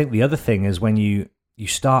 Because I think the other thing is when you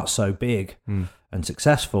start so big and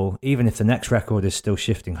successful, even if the next record is still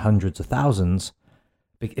shifting hundreds of thousands,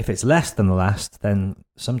 if it's less than the last, then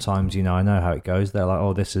sometimes, I know how it goes. They're like,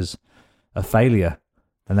 oh, this is a failure.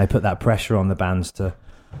 And they put that pressure on the bands to...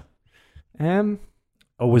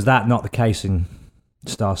 or was that not the case in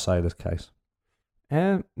Starsailor's case?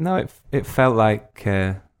 No, it felt like...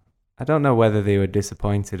 I don't know whether they were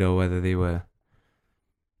disappointed or whether they were...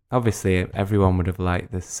 Obviously, everyone would have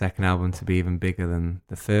liked the second album to be even bigger than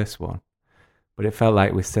the first one. But it felt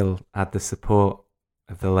like we still had the support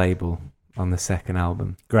of the label on the second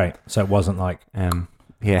album. Great. So it wasn't like...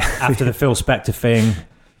 After the Phil Spector thing...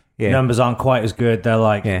 Numbers aren't quite as good. They're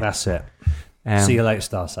like, that's it. See you later,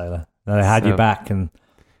 Starsailor. They had you back and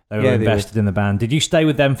they were invested in the band. Did you stay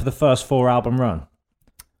with them for the first 4-album run?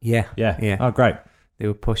 Yeah. Oh, great. They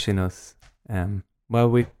were pushing us. Well,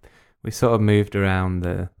 we sort of moved around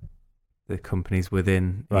the companies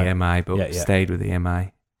within EMI, but stayed with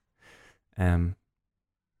EMI.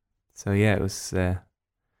 So yeah, it was.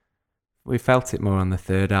 We felt it more on the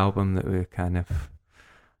third album that we were kind of,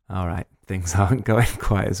 all right, things aren't going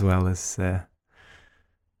quite as well as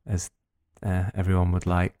everyone would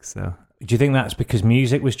like. So, do you think that's because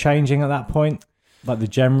music was changing at that point, like the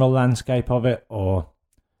general landscape of it, or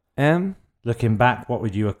looking back, what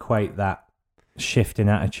would you equate that shift in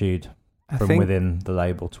attitude from within the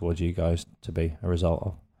label towards you guys to be a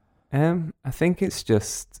result of? I think it's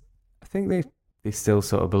just, I think they still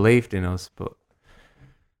sort of believed in us, but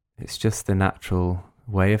it's just the natural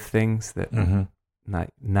way of things that like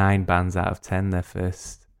 9 bands out of 10 their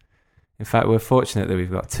first. In fact, we're fortunate that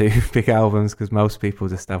we've got 2 big albums, because most people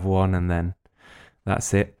just have one and then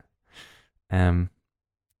that's it.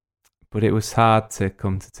 But it was hard to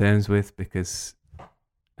come to terms with, because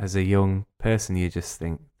as a young person, you just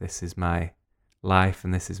think, this is my life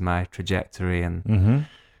and this is my trajectory. And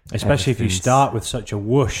especially if you start with such a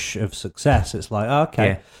whoosh of success, it's like,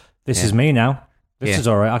 okay, this is me now. This is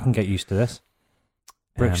all right. I can get used to this.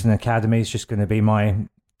 Brixton Academy is just going to be my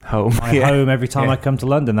home. Home every time I come to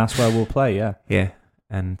London. That's where we'll play. Yeah.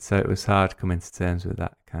 And so it was hard coming to terms with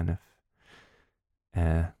that kind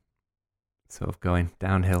of sort of going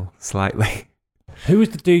downhill slightly. Who was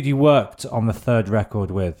the dude you worked on the third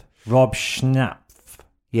record with? Rob Schnapf.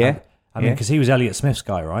 Yeah. I mean, because he was Elliott Smith's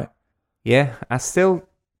guy, right? Yeah. I'd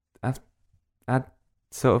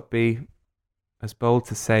sort of be as bold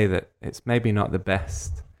to say that it's maybe not the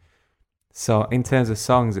best. So in terms of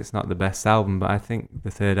songs, it's not the best album, but I think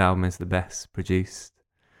the third album is the best produced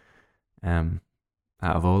out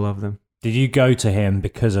of all of them. Did you go to him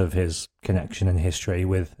because of his connection and history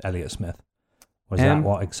with Elliott Smith? Was that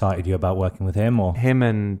what excited you about working with him, or him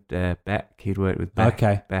and Beck? He'd worked with Beck.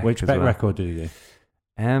 Okay. Beck Which Beck record did he do?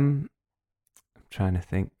 trying to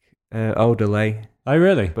think. Odelay. Oh,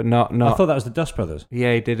 really? But not. I thought that was the Dust Brothers.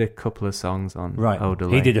 Yeah, he did a couple of songs on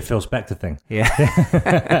Odelay. He did a Phil Spector thing. Yeah.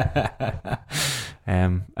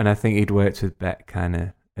 And I think he'd worked with Beck kind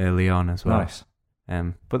of early on as well. Nice.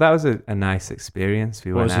 But that was a nice experience.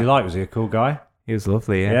 What was he like? Was he a cool guy? He was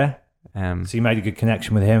lovely, yeah. So you made a good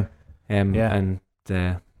connection with him? And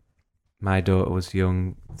my daughter was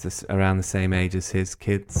young, just around the same age as his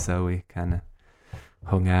kids, so we kind of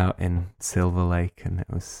hung out in Silver Lake, and it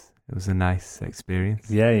was a nice experience.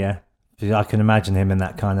 Yeah. I can imagine him in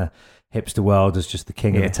that kind of hipster world as just the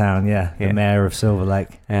king of the town, the mayor of Silver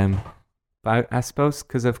Lake. But I suppose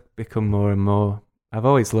because I've become more and more, I've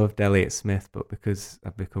always loved Elliott Smith, but because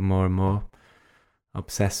I've become more and more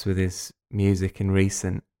obsessed with his music in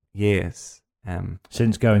recent years.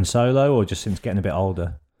 Since going solo, or just since getting a bit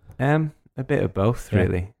older? A bit of both,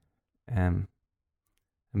 really.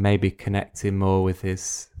 Maybe connecting more with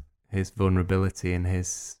his vulnerability and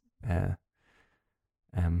his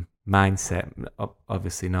mindset.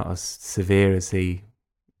 Obviously not as severe as he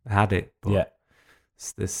had it, but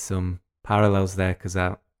there's some parallels there, because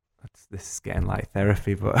this is getting like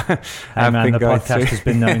therapy, but the podcast has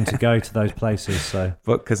been known to go to those places. So,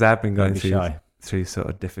 but because I've been going through sort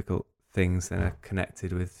of difficult things, and I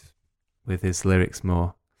connected with his lyrics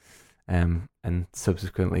more, and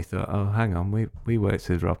subsequently thought, oh, hang on, we worked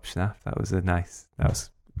with Rob Schnapf. That was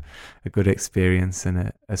a good experience,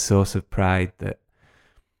 and a source of pride that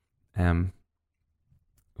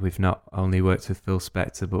we've not only worked with Phil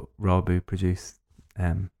Spector, but Rob, who produced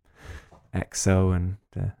EXO, and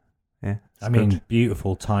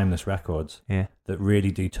beautiful, timeless records that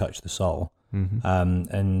really do touch the soul. Mm-hmm.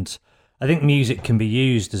 And I think music can be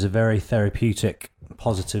used as a very therapeutic,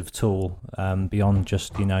 positive tool, beyond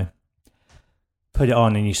just, put it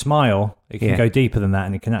on and you smile. It can go deeper than that,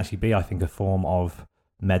 and it can actually be, I think, a form of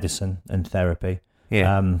medicine and therapy.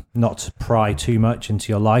 Not to pry too much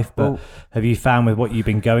into your life, but have you found with what you've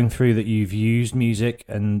been going through that you've used music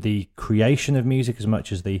and the creation of music as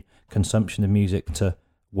much as the consumption of music to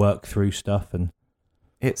work through stuff? And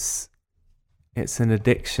it's an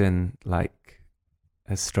addiction, like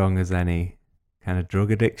as strong as any kind of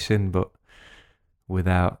drug addiction, but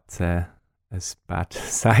without as bad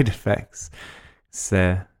side effects.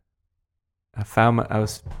 So I found I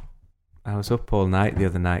was up all night the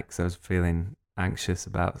other night because I was feeling anxious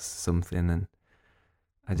about something, and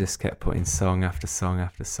I just kept putting song after song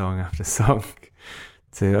after song after song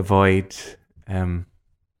to avoid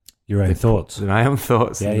your own thoughts. My own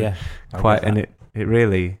thoughts. Yeah. And it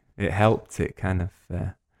really helped. It kind of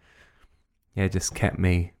just kept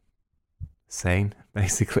me sane,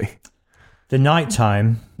 basically. The night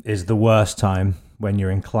time is the worst time when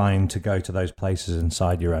you're inclined to go to those places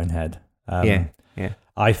inside your own head.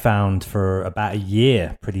 I found for about a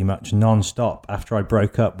year, pretty much non-stop, after I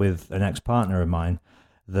broke up with an ex-partner of mine,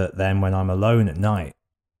 that then when I'm alone at night,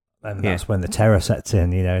 and that's when the terror sets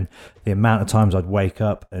in, and the amount of times I'd wake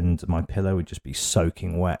up and my pillow would just be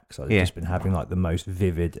soaking wet, because I'd just been having like the most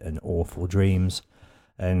vivid and awful dreams.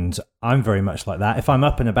 And I'm very much like that. If I'm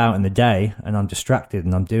up and about in the day and I'm distracted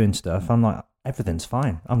and I'm doing stuff, I'm like, everything's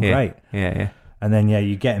fine. I'm great. Yeah. And then,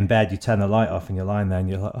 you get in bed, you turn the light off and you're lying there and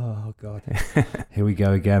you're like, oh, God, here we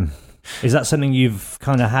go again. Is that something you've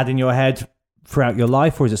kind of had in your head throughout your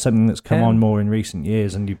life, or is it something that's come on more in recent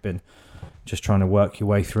years and you've been just trying to work your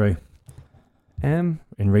way through in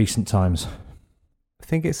recent times? I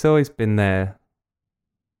think it's always been there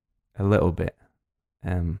a little bit,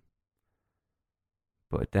 but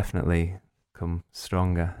it definitely come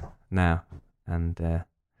stronger now. And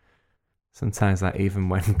sometimes, like, even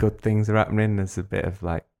when good things are happening, there's a bit of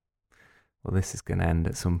like, well, this is going to end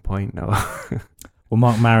at some point. No. Well,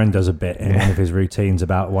 Mark Maron does a bit in one of his routines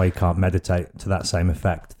about why he can't meditate, to that same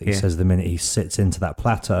effect. He says the minute he sits into that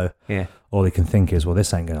plateau, all he can think is, well,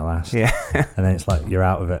 this ain't going to last. Yeah. And then it's like, you're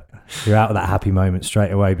out of it. You're out of that happy moment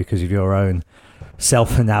straight away because of your own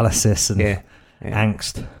self-analysis and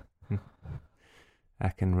angst. I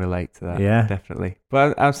can relate to that. Yeah. Definitely.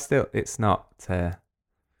 But I'm still, it's not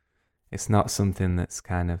something that's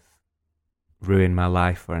kind of ruined my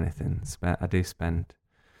life or anything. I do spend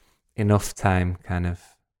enough time kind of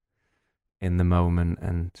in the moment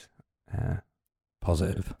and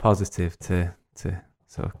positive to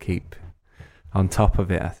sort of keep on top of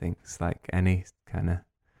it. I think it's like any kind of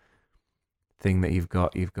thing that you've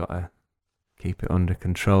got to keep it under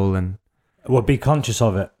control and be conscious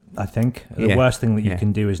of it. I think the worst thing that you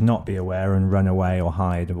can do is not be aware and run away or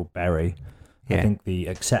hide or bury. I think the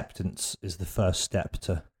acceptance is the first step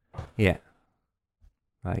to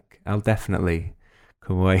like, I'll definitely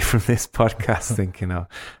come away from this podcast thinking, I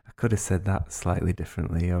could have said that slightly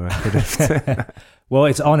differently, or I could have. Well,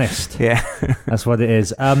 it's honest. Yeah. That's what it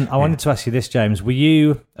is. I wanted to ask you this, James. Were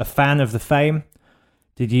you a fan of the fame?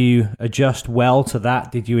 Did you adjust well to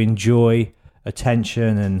that? Did you enjoy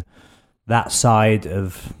attention and that side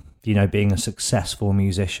of, you know, being a successful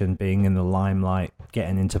musician, being in the limelight,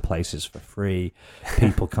 getting into places for free,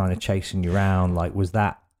 people kind of chasing you around? Like, was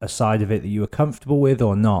that a side of it that you were comfortable with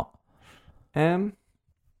or not?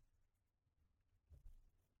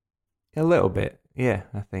 A little bit, yeah.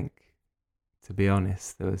 I think, to be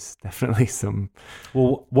honest, there was definitely some.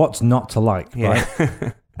 Well, what's not to like, right?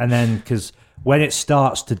 Yeah. And then, because when it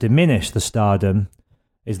starts to diminish the stardom,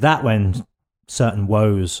 is that when certain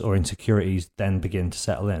woes or insecurities then begin to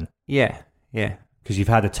settle in? Yeah, yeah. Because you've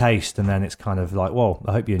had a taste, and then it's kind of like, well,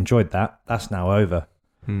 I hope you enjoyed that. That's now over.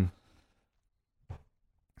 Yeah,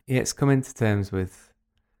 it's coming to terms with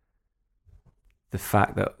the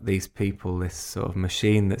fact that these people, this sort of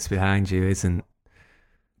machine that's behind you, isn't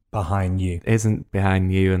behind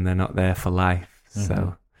you, and they're not there for life. Mm-hmm.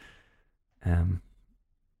 So,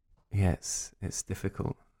 yeah, it's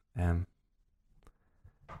difficult.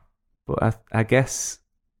 But I guess,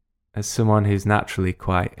 as someone who's naturally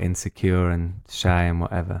quite insecure and shy and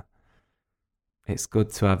whatever, it's good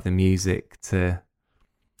to have the music to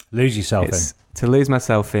lose yourself in. To lose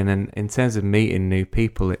myself in, and in terms of meeting new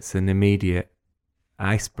people, it's an immediate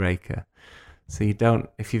icebreaker. So you don't,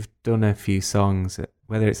 if you've done a few songs,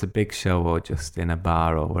 whether it's a big show or just in a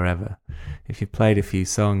bar or wherever, if you've played a few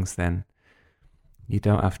songs, then you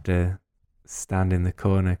don't have to stand in the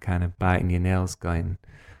corner kind of biting your nails going,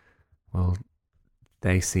 well,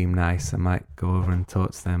 they seem nice, I might go over and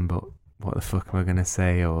talk to them, but what the fuck am I going to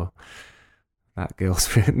say? Or that girl's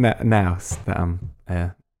now that I'm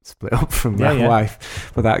split up from my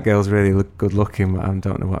wife, but that girl's really good looking, but I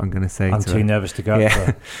don't know what I'm going to say. I'm to too her. Nervous to go up to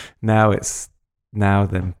her. Now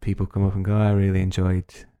then people come up and go, I really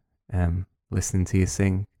enjoyed listening to you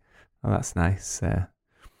sing. Oh, that's nice.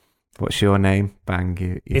 What's your name? Bang.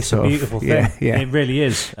 You it's a beautiful thing. Yeah. It really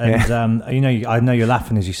is. And, I know you're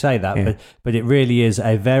laughing as you say that, but it really is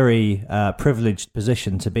a very privileged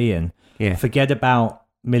position to be in. Yeah. Forget about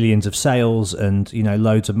millions of sales and,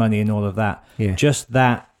 loads of money and all of that. Yeah. Just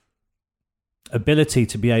that ability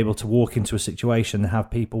to be able to walk into a situation and have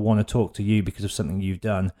people want to talk to you because of something you've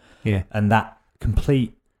done. Yeah. And that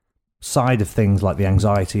complete side of things, like the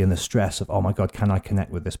anxiety and the stress of, oh my God, can I connect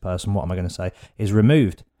with this person? What am I going to say? Is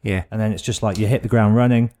removed. Yeah. And then it's just like you hit the ground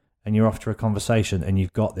running and you're off to a conversation and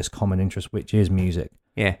you've got this common interest, which is music.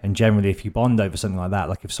 Yeah. And generally, if you bond over something like that,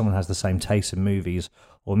 like if someone has the same taste in movies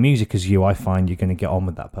or music as you, I find you're going to get on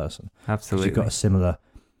with that person. Absolutely. Because you've got a similar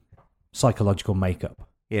psychological makeup.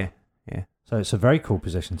 Yeah. Yeah. So it's a very cool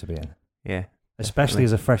position to be in. Yeah. Especially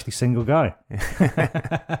as a freshly single guy.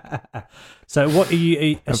 So what are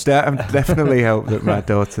you... I'm definitely hope that my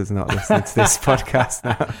daughter's not listening to this podcast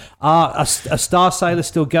now. Are Star Sailor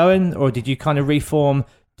still going, or did you kind of reform,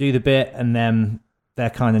 do the bit, and then they're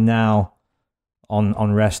kind of now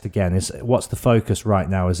on rest again? What's the focus right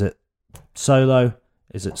now? Is it solo?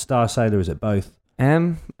 Is it Star Sailor? Is it both?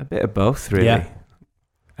 A bit of both, really. Yeah.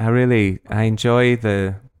 I enjoy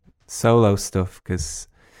the solo stuff because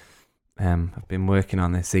I've been working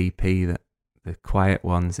on this EP, the Quiet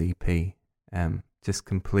Ones EP, just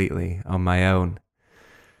completely on my own.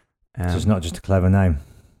 So it's not just a clever name.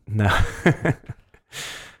 No.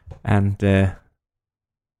 And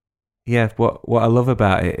what I love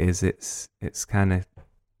about it is it's kind of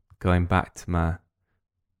going back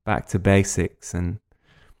to basics, and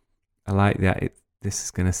I like that. This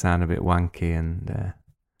is going to sound a bit wanky and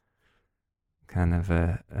kind of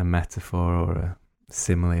a metaphor or a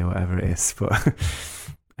simile or whatever it is, but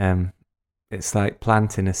it's like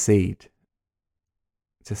planting a seed,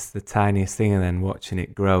 just the tiniest thing, and then watching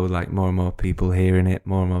it grow, like more and more people hearing it,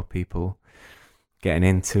 more and more people getting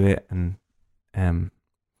into it, and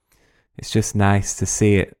it's just nice to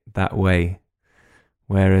see it that way.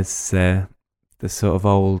 Whereas the sort of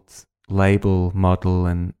old label model,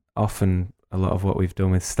 and often a lot of what we've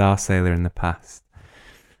done with Star Sailor in the past,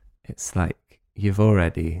 it's like you've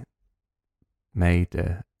already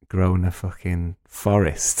grown a fucking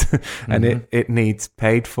forest and it needs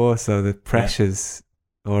paid for, so the pressure's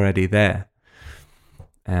already there,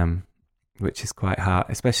 which is quite hard,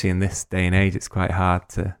 especially in this day and age. It's quite hard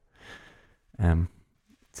to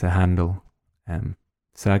handle,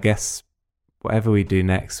 so I guess whatever we do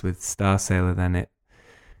next with Star Sailor, then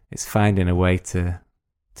it's finding a way to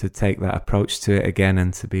take that approach to it again,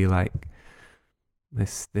 and to be like,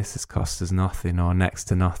 this has cost us nothing or next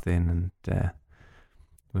to nothing, and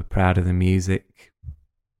we're proud of the music.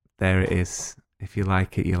 There it is. If you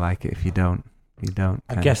like it, you like it. If you don't, you don't.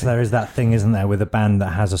 I guess there is that thing, isn't there, with a band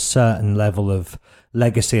that has a certain level of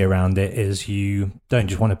legacy around it, is you don't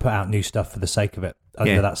just want to put out new stuff for the sake of it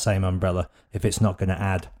under that same umbrella if it's not going to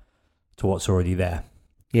add to what's already there.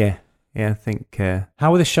 Yeah, I think...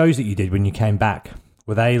 How were the shows that you did when you came back?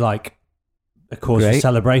 Were they like a cause great. for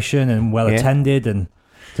celebration and well attended, and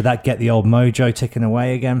did that get the old mojo ticking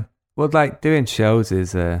away again? Well, like doing shows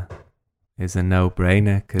is a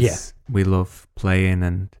no-brainer because we love playing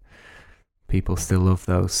and people still love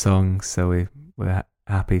those songs, so we're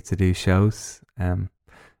happy to do shows. And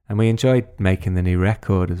we enjoyed making the new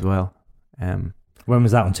record as well. When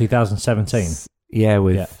was that one? 2017? Yeah,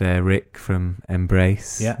 with Rick from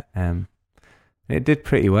Embrace. Yeah. It did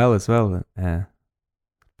pretty well as well.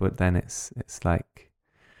 But then it's like...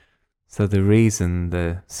 So the reason,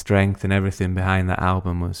 the strength and everything behind that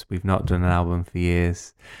album was we've not done an album for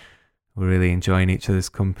years. We're really enjoying each other's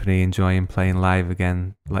company, enjoying playing live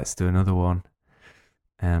again. Let's do another one.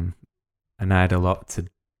 And I had a lot to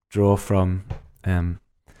draw from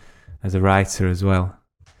as a writer as well.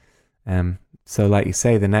 So like you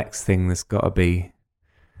say, the next thing there's got to be...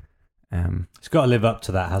 it's got to live up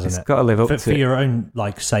to that, hasn't it? It's got to live up to for your own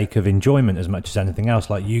sake of enjoyment as much as anything else.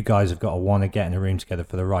 Like, you guys have got to want to get in a room together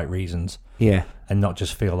for the right reasons. Yeah. And not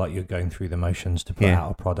just feel like you're going through the motions to put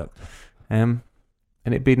out a product. And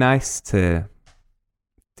it'd be nice to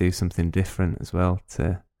do something different as well.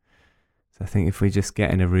 So I think if we just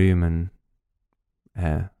get in a room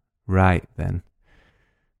and write, then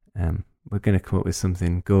we're going to come up with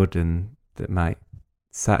something good and that might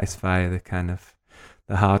satisfy the kind of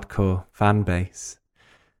the hardcore fan base.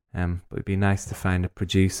 But it'd be nice to find a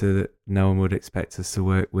producer that no one would expect us to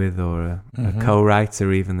work with, or a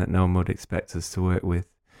co-writer even that no one would expect us to work with.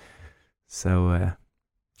 So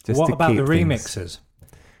just what to about keep the things... remixes?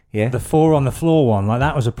 Yeah. The 4 on the Floor one, like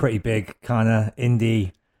that was a pretty big kind of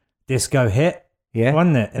indie disco hit,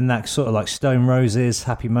 wasn't it? In that sort of like Stone Roses,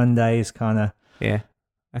 Happy Mondays kind of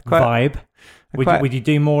vibe. Would you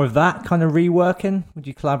do more of that kind of reworking? Would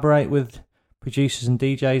you collaborate with producers and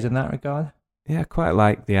DJs in that regard? Yeah, I quite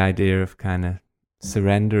like the idea of kind of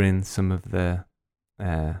surrendering some of the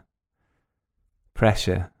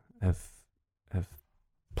pressure of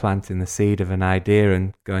planting the seed of an idea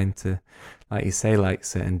and going to, like you say, like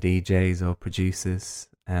certain DJs or producers,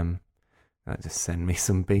 just send me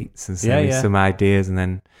some beats and send me some ideas, and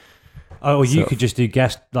then... Oh, or you could just do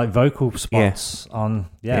guest vocal spots on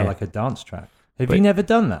like a dance track. Have you never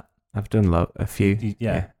done that? I've done a few.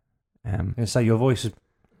 I'm going to say your voice is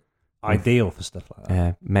ideal for stuff like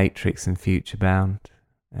that. Matrix and Future Bound.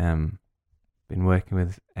 Been working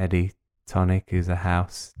with Eddie Tonic, who's a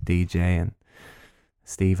house DJ, and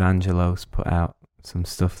Steve Angelo's put out some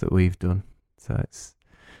stuff that we've done. So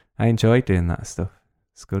I enjoy doing that stuff.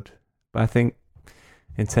 It's good. But I think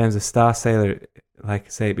in terms of Starsailor, like I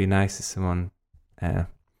say, it'd be nice if someone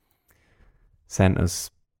sent us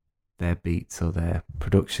their beats or their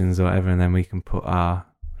productions or whatever, and then we can put our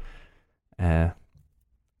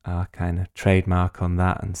kind of trademark on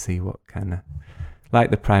that and see what kind of,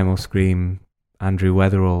 like the Primal Scream, Andrew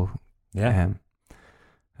Weatherall. I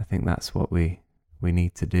think that's what we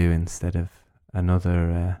need to do instead of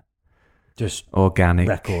another just organic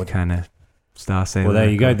record kind of Starsailor. Well, there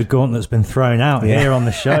you go. The gauntlet's been thrown out here on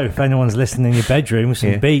the show. If anyone's listening in your bedroom with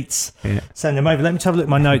some beats, send them over. Let me just have a look at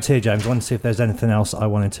my notes here, James. I want to see if there's anything else I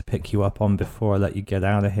wanted to pick you up on before I let you get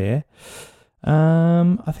out of here.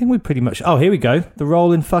 I think we pretty much... Oh, here we go. The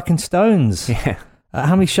Rolling fucking Stones. Yeah.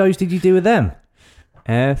 How many shows did you do with them?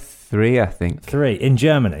 3, I think. 3 in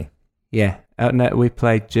Germany. Yeah. No, we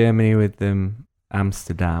played Germany with them,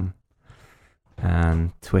 Amsterdam,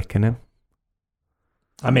 and Twickenham.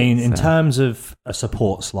 I mean, in terms of a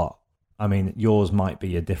support slot, I mean, yours might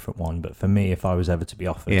be a different one, but for me, if I was ever to be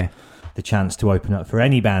offered the chance to open up for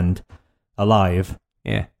any band alive,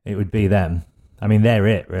 it would be them. I mean, they're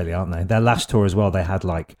it, really, aren't they? Their last tour as well, they had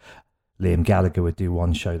like Liam Gallagher would do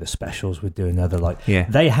one show, the Specials would do another.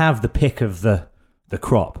 They have the pick of the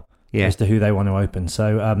crop as to who they want to open.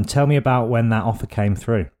 So tell me about when that offer came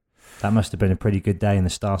through. That must have been a pretty good day in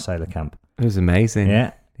the Starsailor camp. It was amazing.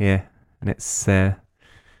 Yeah. And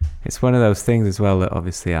it's one of those things as well that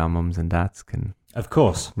obviously our mums and dads can, of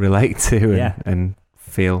course, relate to and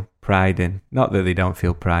feel pride in. Not that they don't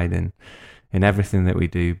feel pride in everything that we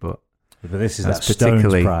do, but this is that Stones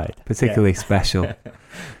pride, particularly special.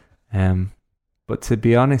 But to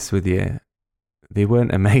be honest with you, they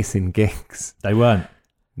weren't amazing gigs. They weren't.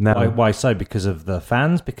 No. Why so? Because of the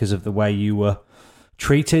fans? Because of the way you were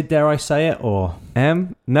treated? Dare I say it? Or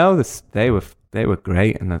no, they were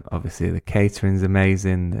great, and obviously the catering's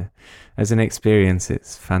amazing. As an experience,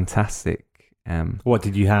 it's fantastic. What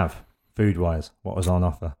did you have? food-wise? What was on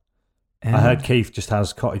offer? I heard Keith just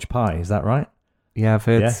has cottage pie. Is that right? Yeah, I've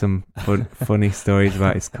heard some funny stories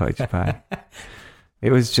about his cottage pie.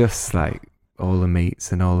 It was just like all the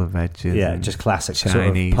meats and all the veggies. Yeah, just classic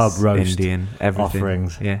Chinese, sort of pub roast, Indian, everything.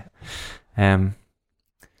 offerings. Yeah.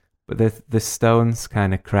 But the Stones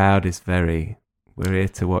kind of crowd is very... We're here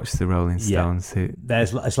to watch the Rolling Stones.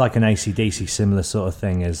 It's like an AC/DC similar sort of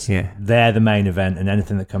thing. They're the main event, and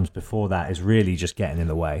anything that comes before that is really just getting in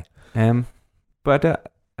the way.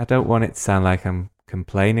 But I don't want it to sound like I'm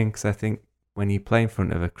complaining, because I think when you play in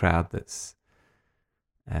front of a crowd that's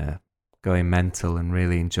going mental and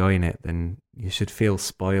really enjoying it, then you should feel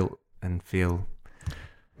spoilt and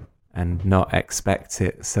not expect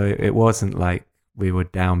it. So it wasn't like we were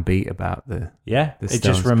downbeat about the it Stones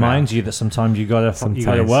just reminds crowd. you that sometimes you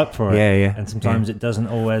gotta work for it. Yeah. And sometimes it doesn't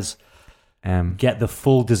always get the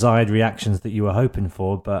full desired reactions that you were hoping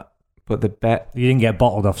for, but the bet you didn't get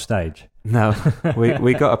bottled off stage. No,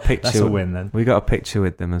 we got a picture. That's a win then. We got a picture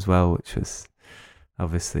with them as well, which was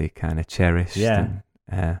obviously kind of cherished. Yeah.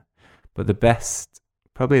 But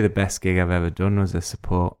probably the best gig I've ever done was a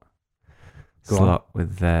support slot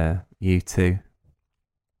with U2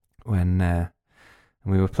 when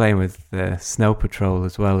we were playing with Snow Patrol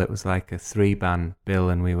as well. It was like a 3-band bill,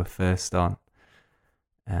 and we were first on.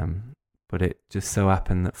 But it just so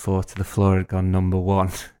happened that Four to the Floor had gone number 1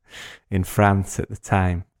 in France at the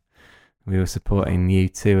time. We were supporting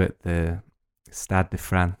U2 at the Stade de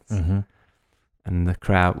France, and the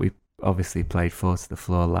crowd. We obviously played Four to the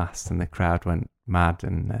Floor last, and the crowd went mad,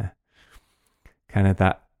 and kind of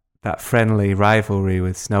that friendly rivalry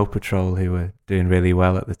with Snow Patrol, who were doing really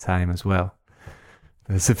well at the time as well.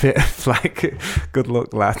 There's a bit of like, good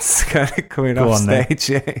luck, lads, kind of coming off stage.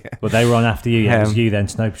 Yeah. Well, they were on after you. Yeah, it was you, then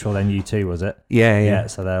Snow Patrol, then U2, was it? Yeah.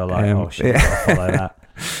 So they were like, oh shit, I've got to follow that.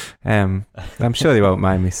 I'm sure they won't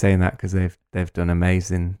mind me saying that, because they've done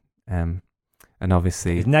amazing. And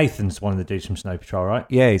obviously Nathan's one of the dudes from Snow Patrol, right?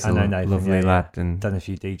 Yeah, he's Nathan, lovely lad, and done a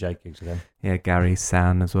few DJ gigs with him. Yeah, Gary's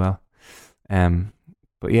sound as well.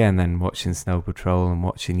 But yeah, and then watching Snow Patrol and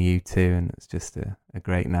watching U2, and it's just a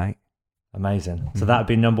great night. Amazing. So that'd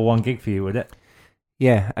be number 1 gig for you, would it?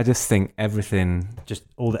 Yeah, I just think everything, just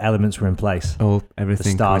all the elements were in place. Everything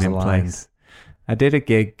the stars in aligned. place. I did a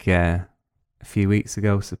gig a few weeks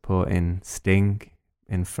ago supporting Sting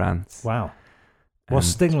in France. Wow. What's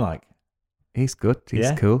Sting like? He's good.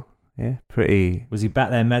 He's cool. Yeah, pretty. Was he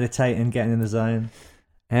back there meditating, getting in the zone?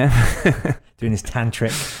 Yeah. Doing his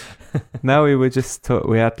tantric? No, we were just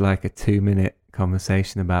we had like a 2-minute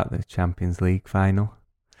conversation about the Champions League final.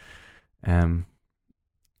 And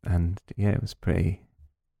yeah, it was pretty.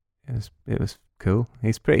 It was cool.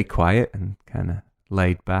 He's pretty quiet and kind of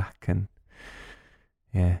laid back, and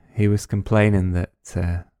yeah, he was complaining that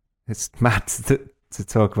it's mad to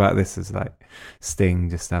talk about this as like Sting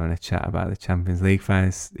just having a chat about the Champions League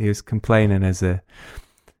finals. He was complaining as a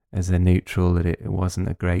neutral that it wasn't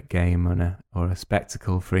a great game or a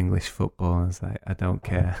spectacle for English football. I was like, I don't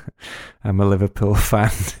care. I'm a Liverpool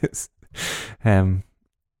fan.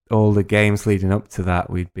 All the games leading up to that,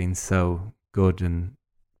 we'd been so good and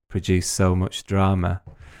produced so much drama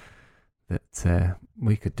that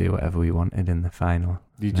we could do whatever we wanted in the final.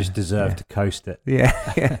 You just deserved to coast it.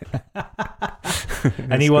 Yeah.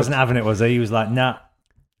 And he wasn't having it, was he? He was like, nah,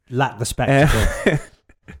 lack the spectacle.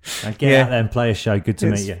 And get out there and play a show. Good to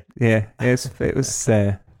meet you. Yeah, it was.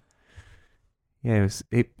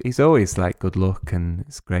 He's always like good luck, and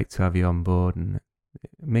it's great to have you on board, and it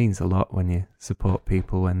means a lot when you support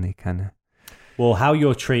people when they kind of. Well, how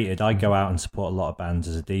you're treated, I go out and support a lot of bands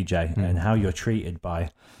as a DJ, and how you're treated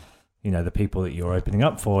by, the people that you're opening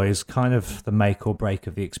up for is kind of the make or break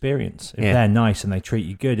of the experience. If they're nice and they treat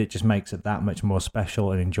you good, it just makes it that much more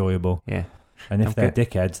special and enjoyable. Yeah. And if they're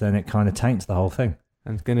dickheads, then it kind of taints the whole thing.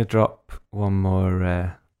 I'm going to drop one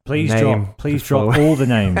more Please name drop all the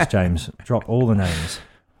names, James. Drop all the names.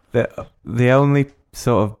 The only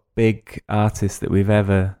sort of big artist that we've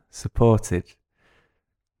ever supported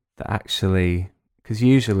that actually, because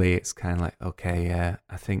usually it's kind of like, okay,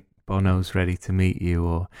 I think Bono's ready to meet you,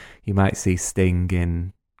 or you might see Sting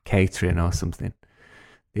in catering or something.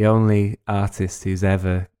 The only artist who's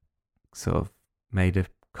ever sort of made a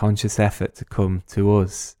conscious effort to come to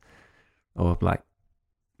us, or like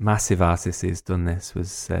massive artist who's done this,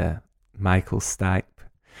 was Michael Stipe.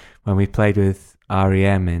 When we played with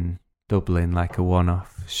R.E.M. in Dublin, like a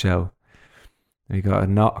one-off show, we got a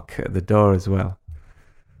knock at the door as well.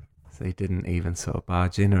 So he didn't even sort of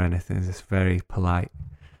barge in or anything. He was just very polite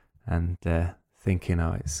and thinking,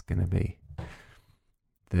 it's going to be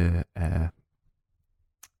the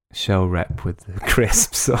show rep with the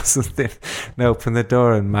crisps or something, and opened the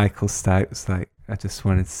door, and Michael Stipe was like, I just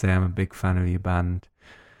wanted to say I'm a big fan of your band.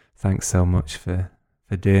 Thanks so much for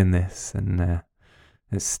doing this, and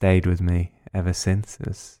it's stayed with me ever since. It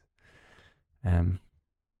was,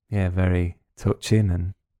 very touching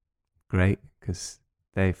and great, because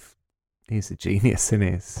he's a genius, isn't he?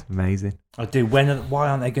 It's amazing. I do. Why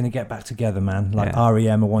aren't they going to get back together, man? Like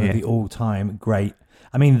R.E.M. are one of the all-time great.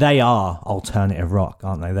 I mean, they are alternative rock,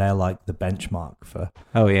 aren't they? They're like the benchmark for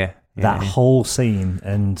that whole scene.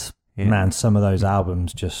 And man, some of those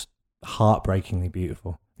albums just heartbreakingly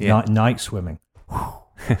beautiful. Yeah. Night Swimming.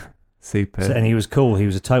 Super. And he was cool. He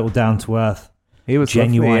was a total down-to-earth, he was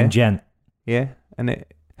genuine lovely, gent. Yeah. And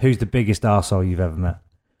who's the biggest arsehole you've ever met?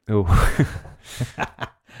 Oh.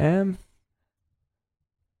 I'm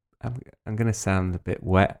going to sound a bit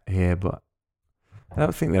wet here, but I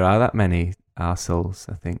don't think there are that many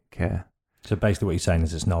arseholes. I think. So basically, what you're saying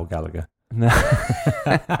is it's Noel Gallagher. No.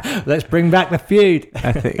 Let's bring back the feud.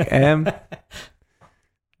 I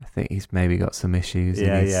think he's maybe got some issues he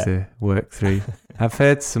needs to work through. I've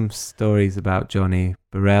heard some stories about Johnny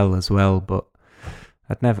Burrell as well, but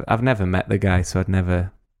I've never met the guy, so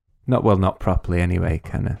not properly anyway,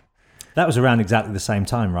 kind of. That was around exactly the same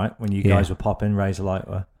time, right? When you guys were popping, Razorlight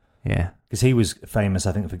were. Yeah. Because he was famous,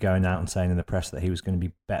 I think, for going out and saying in the press that he was going to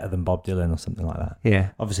be better than Bob Dylan or something like that. Yeah.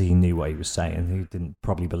 Obviously, he knew what he was saying. He didn't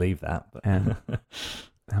probably believe that. But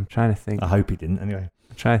I'm trying to think. I hope he didn't, anyway.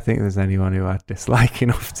 I'm trying to think if there's anyone who I'd dislike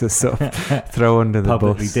enough to sort of throw under the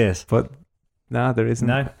publicly bus. diss. But no, there isn't.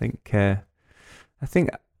 No? I think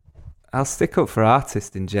I'll stick up for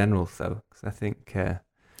artists in general, though, because I think...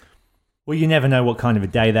 well, you never know what kind of a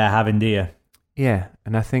day they're having, do you? Yeah,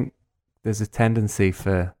 and I think there's a tendency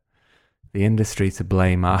for the industry to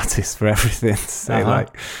blame artists for everything. To say,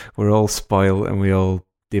 like, we're all spoiled and we all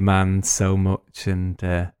demand so much, and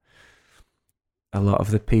a lot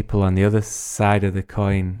of the people on the other side of the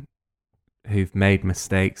coin who've made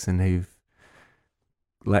mistakes and who've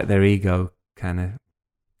let their ego kind of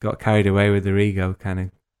got carried away with their ego kind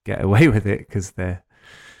of get away with it, because they're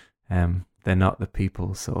not the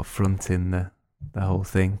people sort of fronting the whole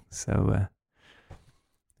thing. So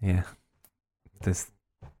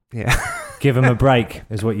Give them a break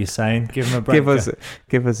is what you're saying. Give them a break.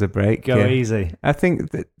 Give us a break. Go easy. I think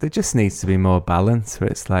that there just needs to be more balance, where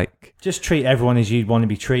it's like, just treat everyone as you'd want to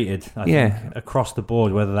be treated. I think, across the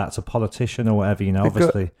board, whether that's a politician or whatever. You know,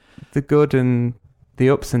 obviously the good and the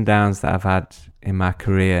ups and downs that I've had in my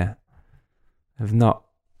career have not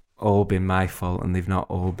all been my fault, and they've not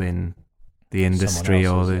all been the industry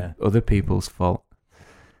or the other people's fault.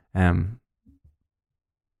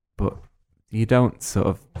 But you don't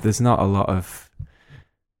there's not a lot of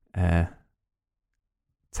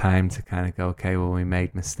time to kind of go, okay, well, we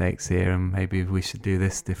made mistakes here and maybe we should do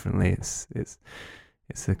this differently. It's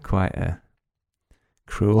quite a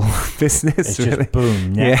cruel business. It's really. Just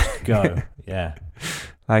boom, next, go. Yeah.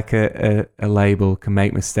 Like a label can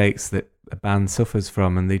make mistakes that a band suffers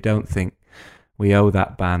from, and they don't think we owe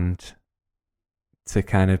that band to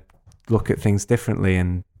kind of look at things differently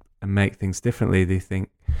and make things differently. They think,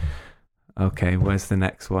 okay, where's the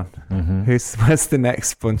next one? Mm-hmm. Where's the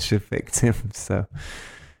next bunch of victims? So,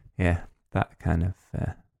 yeah, that kind of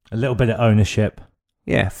a little bit of ownership.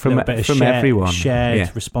 Yeah, from everyone,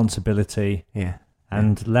 shared responsibility. Yeah,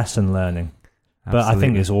 and lesson learning. Absolutely. But I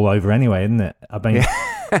think it's all over anyway, isn't it? I mean,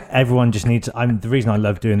 everyone just needs. The reason I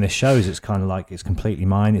love doing this show is it's kind of like it's completely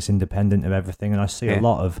mine. It's independent of everything, and I see a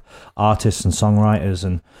lot of artists and songwriters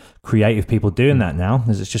and creative people doing that now.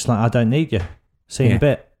 It's just like, I don't need you. See you in a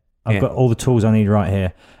bit. I've got all the tools I need right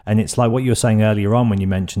here. And it's like what you were saying earlier on when you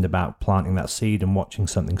mentioned about planting that seed and watching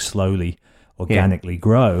something slowly, organically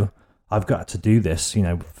grow. I've got to do this,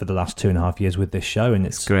 for the last 2.5 years with this show, and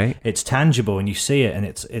it's great. It's tangible, and you see it, and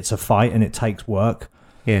it's a fight, and it takes work.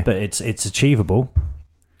 Yeah, but it's achievable.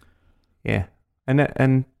 Yeah, and at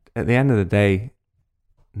the end of the day,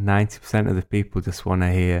 90% of the people just want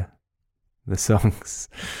to hear the songs,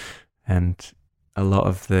 and a lot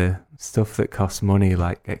of the stuff that costs money,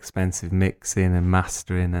 like expensive mixing and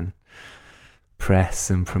mastering and press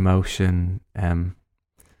and promotion,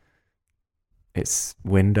 it's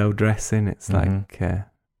window dressing. It's like,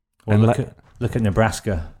 well, look at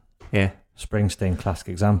Nebraska. Yeah, Springsteen, classic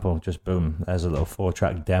example. Just boom, there's a little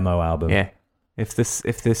 4-track demo album. Yeah, if the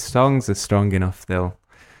songs are strong enough, they'll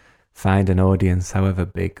find an audience, however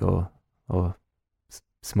big or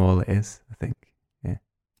small it is. I think. Yeah,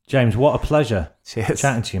 James, what a pleasure. Cheers.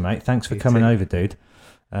 Chatting to you, mate. Thanks for coming over, dude.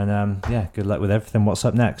 And good luck with everything. What's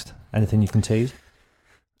up next? Anything you can tease?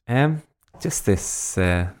 Just this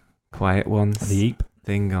Quiet Ones the Eep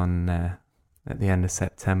thing on at the end of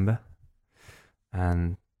September,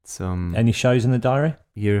 and some Any shows in the diary?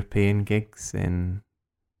 European gigs in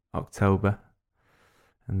October,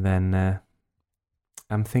 and then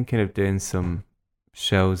I'm thinking of doing some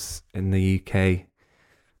shows in the UK,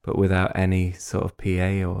 but without any sort of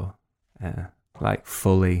PA or like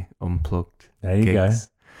fully unplugged There you gigs.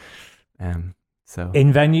 So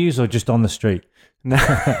In venues or just on the street? no,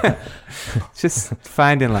 just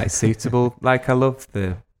finding like suitable. Like I love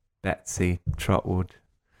the Betsy Trotwood,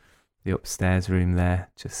 the upstairs room there.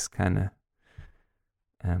 Just kind of,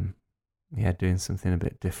 doing something a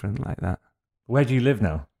bit different like that. Where do you live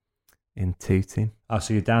now? In Tooting. Oh,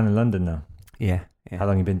 so you're down in London now? Yeah. How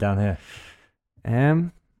long have you been down here?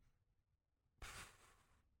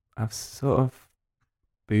 I've sort of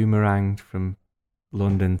boomeranged from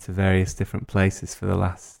London to various different places for the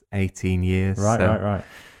last 18 years. Right.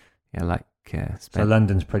 Yeah, like So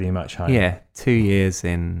London's pretty much home. Yeah, 2 years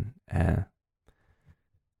in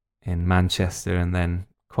Manchester, and then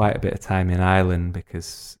quite a bit of time in Ireland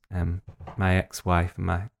because my ex-wife and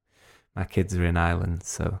my kids are in Ireland,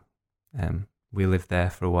 so we lived there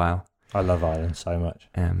for a while. I love Ireland so much.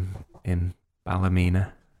 In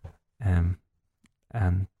Ballymena,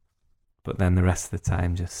 but then the rest of the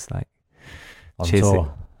time just like On Chiswick,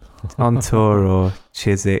 tour. on tour, or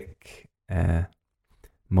Chiswick,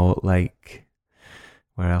 Mortlake.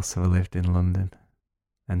 Where else have I lived in London?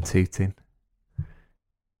 And Tooting,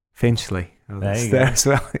 Finchley. Oh, There that's you there go. as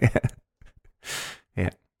well. Yeah.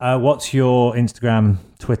 What's your Instagram,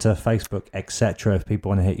 Twitter, Facebook, etc. if people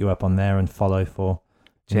want to hit you up on there and follow for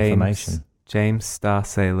information? James Star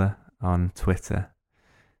Sailor on Twitter,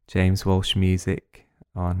 James Walsh Music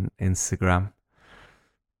on Instagram,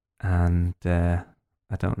 and I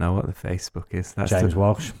don't know what the Facebook is. That's James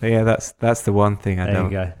Walsh. Yeah, that's the one thing I There you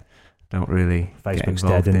go. don't really get Facebook's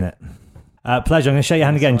involved dead, isn't it? Pleasure. I'm going to shake your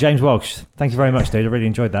hand again. James Walsh, thank you very much, dude. I really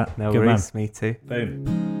enjoyed that. No Good worries, man. me too.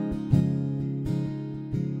 Boom.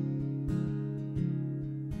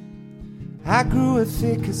 I grew a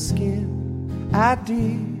thicker skin, I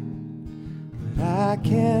did, but I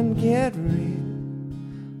can't get rid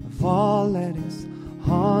of all that is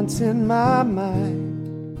haunting my mind.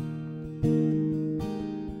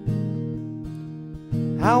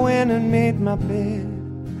 I went and made my bed,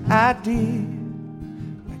 I did,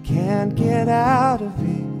 but I can't get out of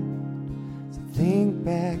it. So think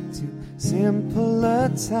back to simpler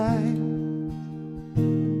times.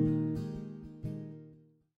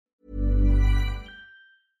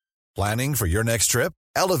 Planning for your next trip?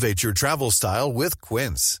 Elevate your travel style with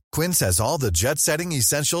Quince. Quince has all the jet-setting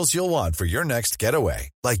essentials you'll want for your next getaway,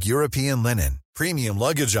 like European linen, premium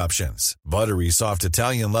luggage options, buttery soft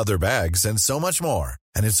Italian leather bags, and so much more.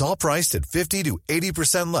 And it's all priced at 50 to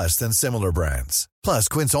 80% less than similar brands. Plus,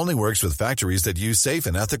 Quince only works with factories that use safe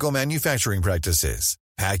and ethical manufacturing practices.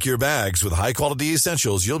 Pack your bags with high-quality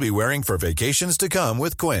essentials you'll be wearing for vacations to come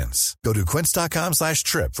with Quince. Go to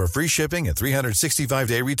quince.com/trip for free shipping and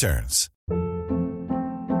 365-day returns.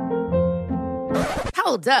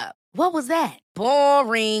 Hold up. What was that?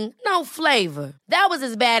 Boring. No flavor. That was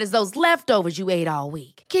as bad as those leftovers you ate all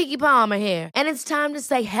week. Keke Palmer here, and it's time to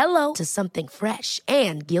say hello to something fresh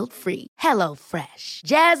and guilt-free. Hello Fresh.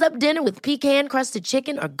 Jazz up dinner with pecan-crusted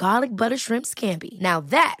chicken or garlic butter shrimp scampi. Now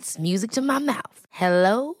that's music to my mouth.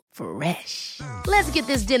 Hello Fresh. Let's get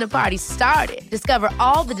this dinner party started. Discover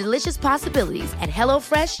all the delicious possibilities at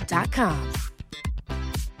HelloFresh.com.